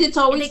it, it's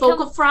always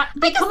vocal fry.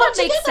 They come up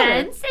together.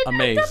 Sense.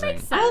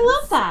 Amazing. I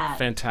love that.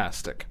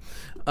 Fantastic.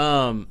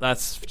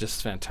 That's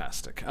just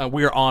fantastic.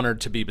 We are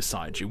honored to be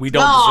beside you. We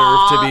don't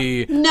deserve to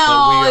be,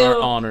 but we are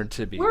honored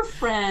to be. We're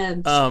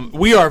friends.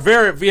 We are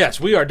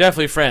we are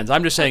definitely friends.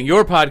 I'm just saying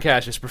your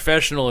podcast is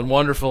professional and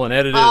wonderful and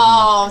edited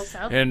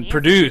and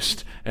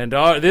produced, and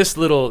this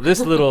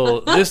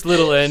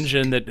little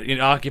engine that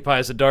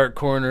occupies a dark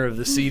corner of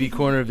the seedy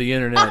corner of the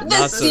internet.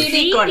 The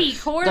seedy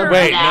corner.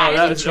 Wait,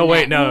 no.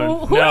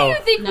 Who do you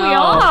think we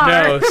are?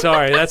 No,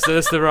 sorry, that's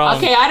the wrong.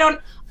 Okay,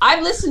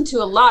 I've listened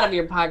to a lot of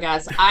your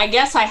podcasts. I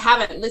guess I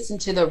haven't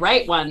listened to the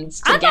right ones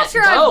to I'm get not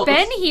sure both. I've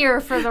been here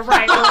for the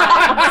right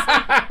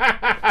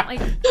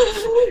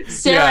ones.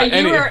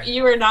 Sarah,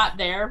 you were not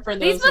there for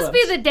those. These must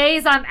be the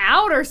days I'm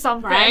out or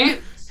something. Right?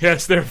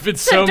 Yes, there have been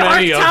so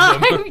many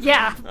of them.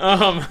 Yeah.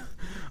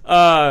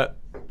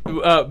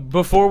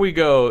 Before we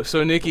go,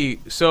 so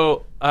Nikki,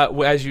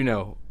 as you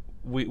know,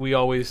 we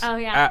always.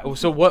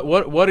 So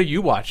what are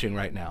you watching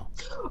right now?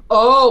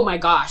 Oh my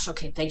gosh.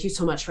 Okay, thank you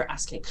so much for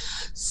asking.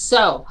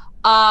 So,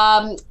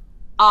 my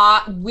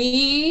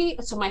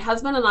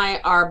husband and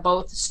I are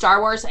both Star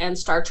Wars and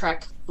Star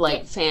Trek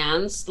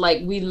fans.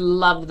 Like, we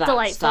love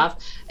that stuff.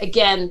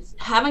 Again,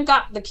 haven't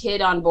got the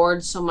kid on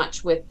board so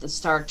much with the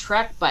Star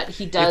Trek, but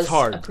he does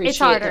appreciate it's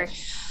harder.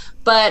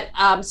 But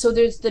so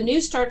there's the new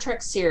Star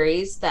Trek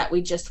series that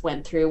we just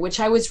went through, which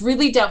I was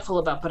really doubtful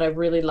about, but I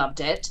really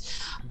loved it.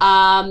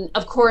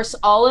 Of course,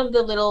 all of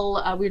the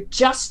little, we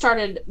just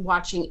started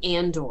watching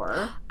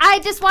Andor. I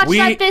just watched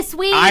that this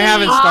week. I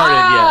haven't started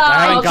yet.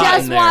 I haven't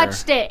gotten there.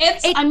 Watched it.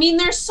 I mean,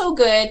 they're so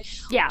good.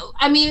 Yeah.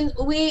 I mean,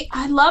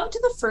 I loved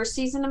the first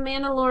season of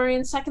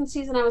Mandalorian. Second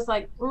season, I was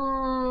like,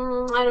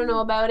 I don't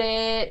know about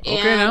it.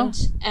 And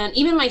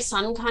even my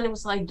son kind of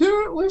was like,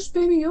 where's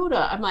Baby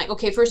Yoda? I'm like,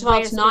 okay, first of all,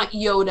 it's not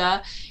Yoda.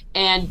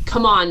 And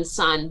come on,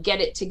 son, get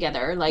it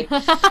together. Like,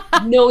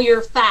 know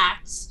your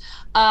facts.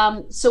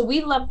 So we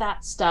love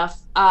that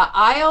stuff.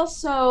 I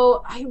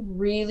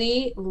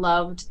really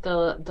loved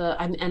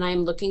and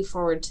I'm looking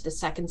forward to the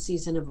second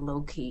season of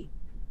Loki.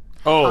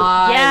 Oh,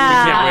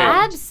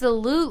 yeah,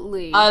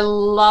 absolutely. I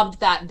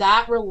loved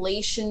that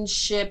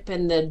relationship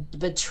and the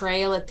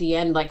betrayal at the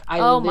end. Like,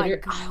 I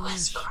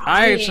was crying.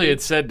 I actually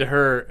had said to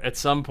her at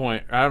some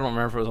point, I don't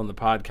remember if it was on the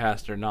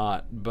podcast or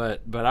not,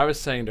 but I was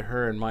saying to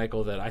her and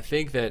Michael that I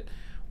think that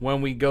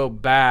when we go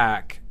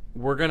back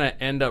we're going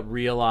to end up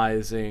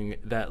realizing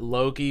that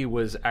Loki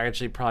was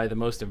actually probably the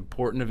most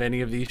important of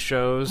any of these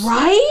shows.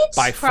 Right?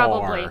 By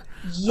Probably. far.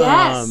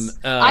 Yes.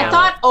 I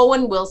thought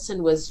Owen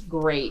Wilson was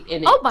great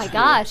in it. Oh my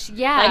gosh,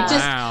 yeah. Like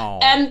just Wow.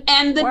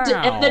 and the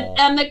Wow.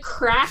 and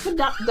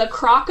the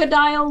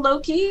crocodile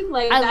Loki,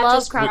 like I that love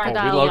just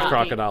Crocodile We love Loki.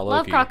 Crocodile Loki.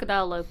 Love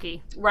Crocodile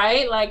Loki.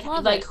 right? Like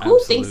Love like it. who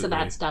thinks of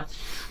Absolutely. that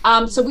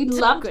stuff? So we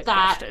loved Good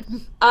that.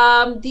 question.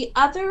 The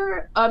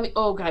other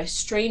oh guys,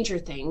 Stranger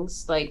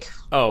Things, like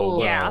Oh,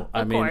 well, Yeah,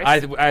 I of mean,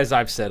 course. as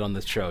I've said on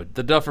the show,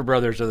 the Duffer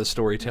Brothers are the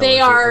storytellers They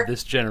are- of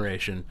this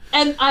generation.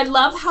 and I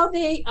love how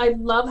they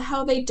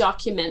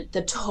document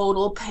the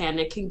total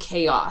panic and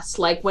chaos.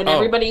 Like when Oh.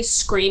 everybody's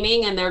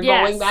screaming and they're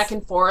Yes. going back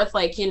and forth,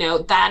 like, you know,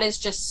 that is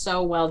just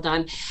so well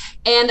done.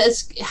 And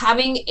as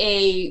having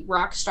a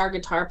rock star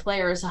guitar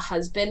player as a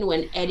husband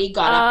when Eddie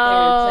got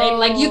up there and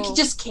played, like you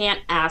just can't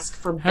ask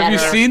for better. Have you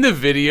seen the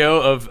video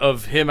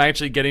of him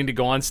actually getting to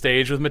go on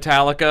stage with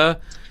Metallica?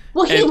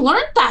 Well, he and-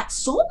 learned that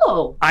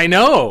solo. I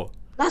know.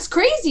 That's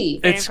crazy.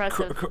 Very It's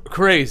impressive.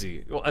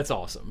 crazy. Well, that's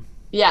awesome.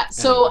 Yeah.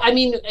 So I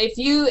mean, if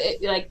you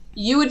like,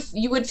 you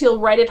would feel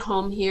right at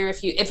home here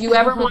if you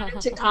ever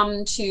wanted to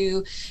come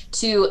to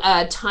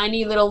a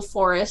tiny little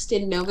forest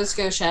in Nova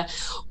Scotia.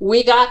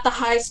 We got the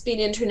high speed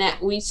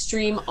internet. We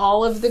stream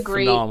all of the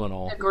great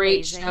Phenomenal.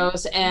 Amazing.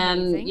 shows, and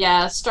Amazing.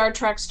 yeah, Star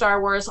Trek, Star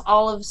Wars,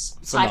 all of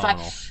sci-fi.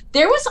 Phenomenal.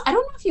 There was, I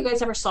don't know if you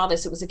guys ever saw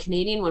this. It was a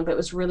Canadian one, but it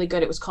was really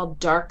good. It was called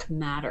Dark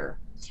Matter.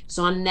 It's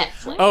on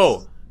Netflix.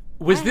 Oh,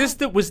 was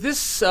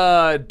this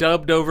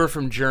dubbed over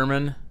from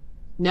German?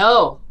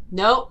 No.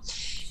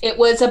 It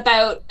was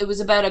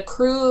about a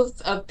crew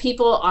of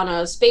people on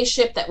a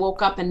spaceship that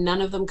woke up and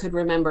none of them could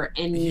remember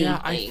anything.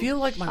 Yeah, I feel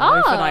like my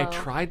wife and I Oh.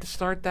 tried to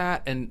start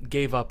that and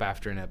gave up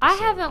after an episode. I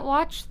haven't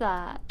watched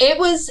that. It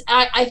was,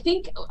 I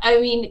think, I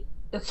mean,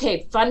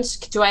 okay, fun.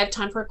 Do I have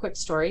time for a quick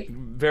story?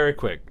 Very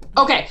quick.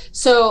 Okay,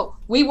 so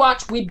we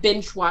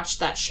binge watched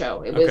that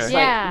show. It was Okay. like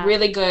Yeah.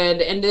 really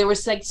good, and there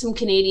was like some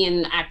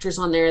Canadian actors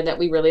on there that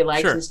we really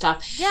liked Sure. and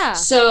stuff. Yeah.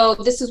 So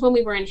this is when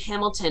we were in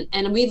Hamilton,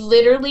 and we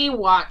literally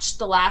watched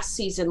the last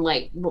season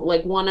like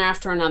one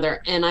after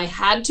another, and I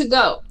had to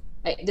go.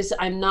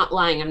 I'm not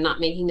lying. I'm not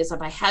making this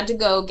up. I had to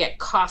go get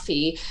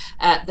coffee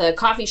at the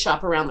coffee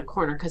shop around the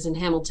corner because in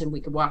Hamilton we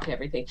could walk to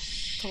everything.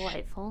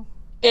 Delightful.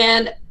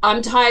 And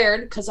I'm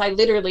tired because I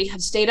literally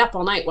have stayed up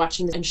all night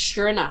watching this. And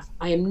sure enough,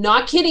 I am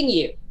not kidding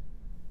you.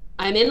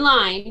 I'm in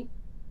line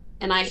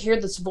and I hear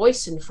this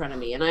voice in front of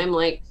me. And I'm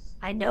like,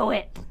 I know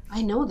it.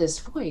 I know this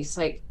voice.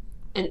 Like,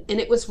 and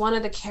it was one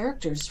of the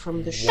characters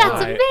from the show.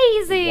 That's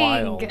amazing.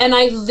 Wild. And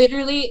I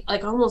literally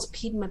like almost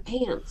peed my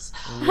pants.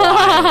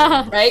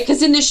 Wild. Right?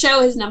 Because in the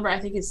show, his number, I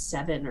think, is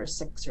 7 or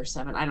 6 or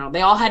 7. I don't know.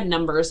 They all had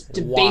numbers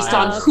based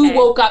on Wow. who Okay.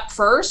 woke up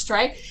first,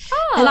 right?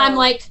 Oh. And I'm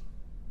like,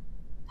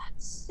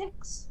 that's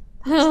 6.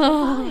 That's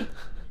 5.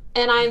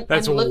 And I'm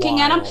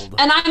looking at him, wild.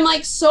 and I'm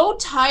like so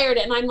tired,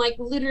 and I'm like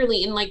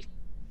literally in like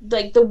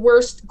the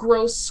worst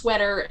gross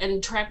sweater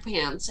and track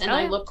pants, and Oh,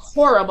 I yeah. look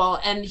horrible.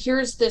 And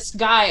here's this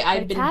guy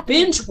I've It's been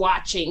happening. binge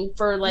watching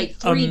for like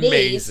 3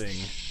 days,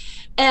 Amazing.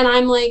 and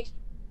I'm like,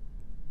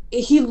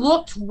 he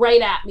looked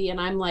right at me,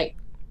 and I'm like,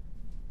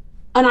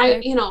 and I,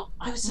 you know,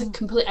 I was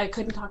like I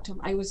couldn't talk to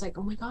him. I was like,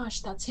 oh my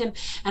gosh, that's him.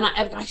 And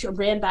I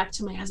ran back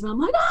to my husband. I'm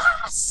like,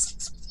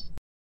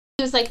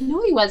 he was like,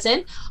 no, he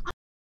wasn't.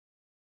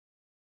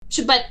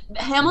 But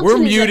Hamilton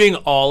We're is muting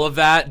all of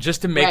that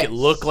just to make Right. it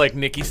look like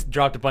Nikki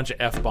dropped a bunch of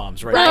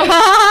F-bombs right Right.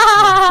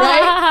 now.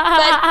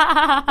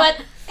 Right? But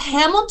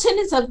Hamilton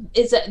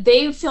is a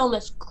they film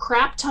a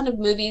crap ton of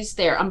movies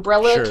there.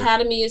 Umbrella Sure.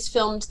 Academy is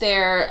filmed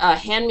there.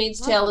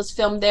 Handmaid's Tale is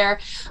filmed there.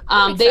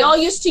 makes They all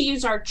sense. used to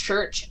use our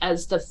church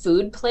as the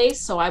food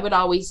place, so I would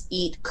always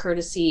eat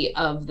courtesy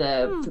of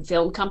the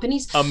film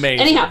companies. Amazing.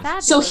 Anyhow,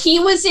 so Fabulous. he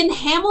was in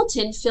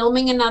Hamilton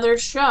filming another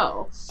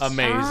show.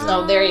 Amazing.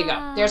 So there you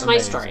go. There's my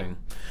story. Amazing.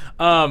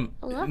 Love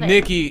it.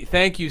 Nikki,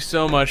 thank you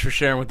so much for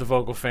sharing with the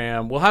Vocal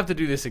Fam. We'll have to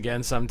do this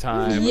again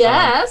sometime.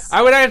 Yes.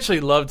 I would actually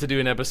love to do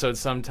an episode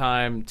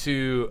sometime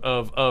too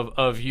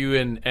of you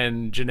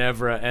and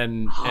Ginevra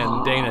and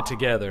Dana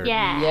together.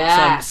 Yeah.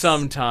 Yes.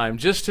 Sometime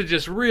just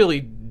to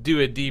really do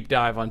a deep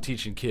dive on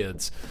teaching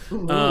kids.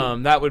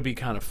 That would be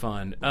kind of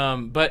fun.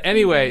 But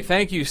anyway,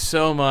 thank you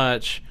so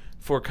much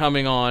for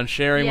coming on,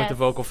 sharing with the Yes.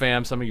 Vocal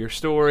Fam some of your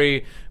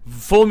story.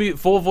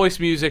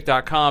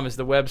 Fullvoicemusic.com is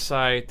the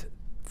website.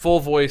 Full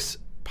Voice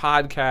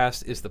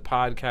Podcast is the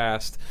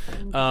podcast.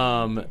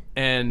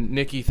 And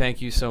Nikki,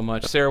 thank you so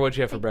much. Sarah, what'd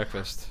you have for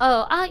breakfast?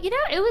 Oh,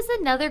 it was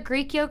another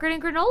Greek yogurt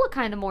and granola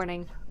kind of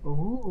morning.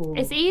 Ooh.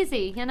 It's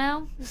easy, you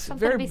know.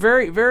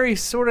 Very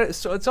sort of.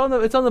 So it's on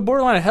the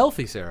borderline of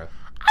healthy, Sarah.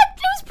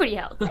 It was pretty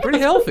healthy. Pretty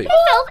healthy.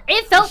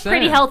 It felt Just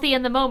pretty saying. healthy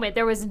in the moment.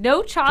 There was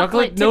no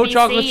chocolate. No to be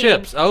chocolate seen.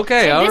 chips.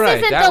 Okay, And all this right.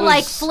 isn't That the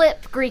like was-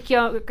 flip Greek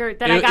yogurt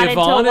that I got into a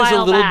Yvonne while is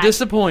a little back.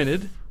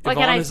 disappointed. What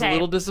Yvonne can I is say? a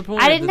little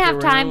disappointed. I didn't that have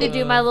there were time to no,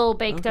 do my little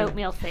baked okay.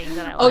 oatmeal thing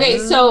that I like. Okay,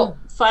 so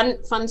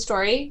fun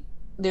story.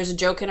 There's a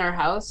joke in our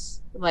house,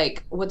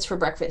 like, what's for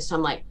breakfast?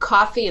 I'm like,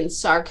 coffee and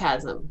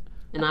sarcasm.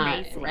 And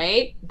Amazing.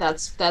 right?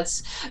 That's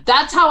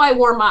how I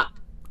warm up.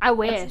 I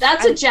wish.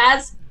 That's a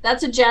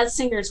jazz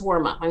singer's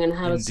warm up. I'm gonna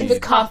have a sip of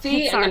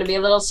coffee. I'm gonna be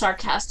a little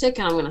sarcastic,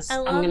 and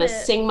I'm gonna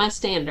sing my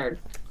standard.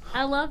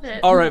 I love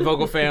it. All right,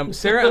 Vocal Fam.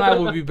 Sarah and I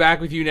will be back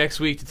with you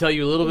next week to tell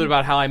you a little bit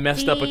about how I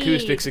messed up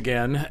acoustics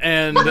again,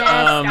 and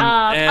and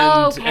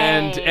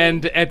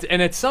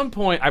at some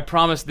point, I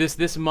promise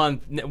this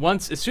month,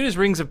 as soon as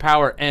Rings of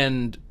Power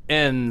ends,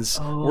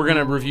 we're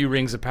gonna review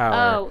Rings of Power.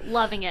 Oh,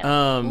 loving it.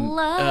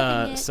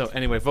 Loving it. So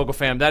anyway, Vocal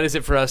Fam, that is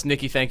it for us.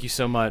 Nikki, thank you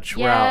so much.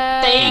 We're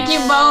out. Thank you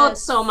both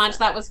so much.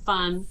 That was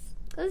fun.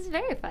 It was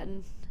very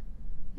fun.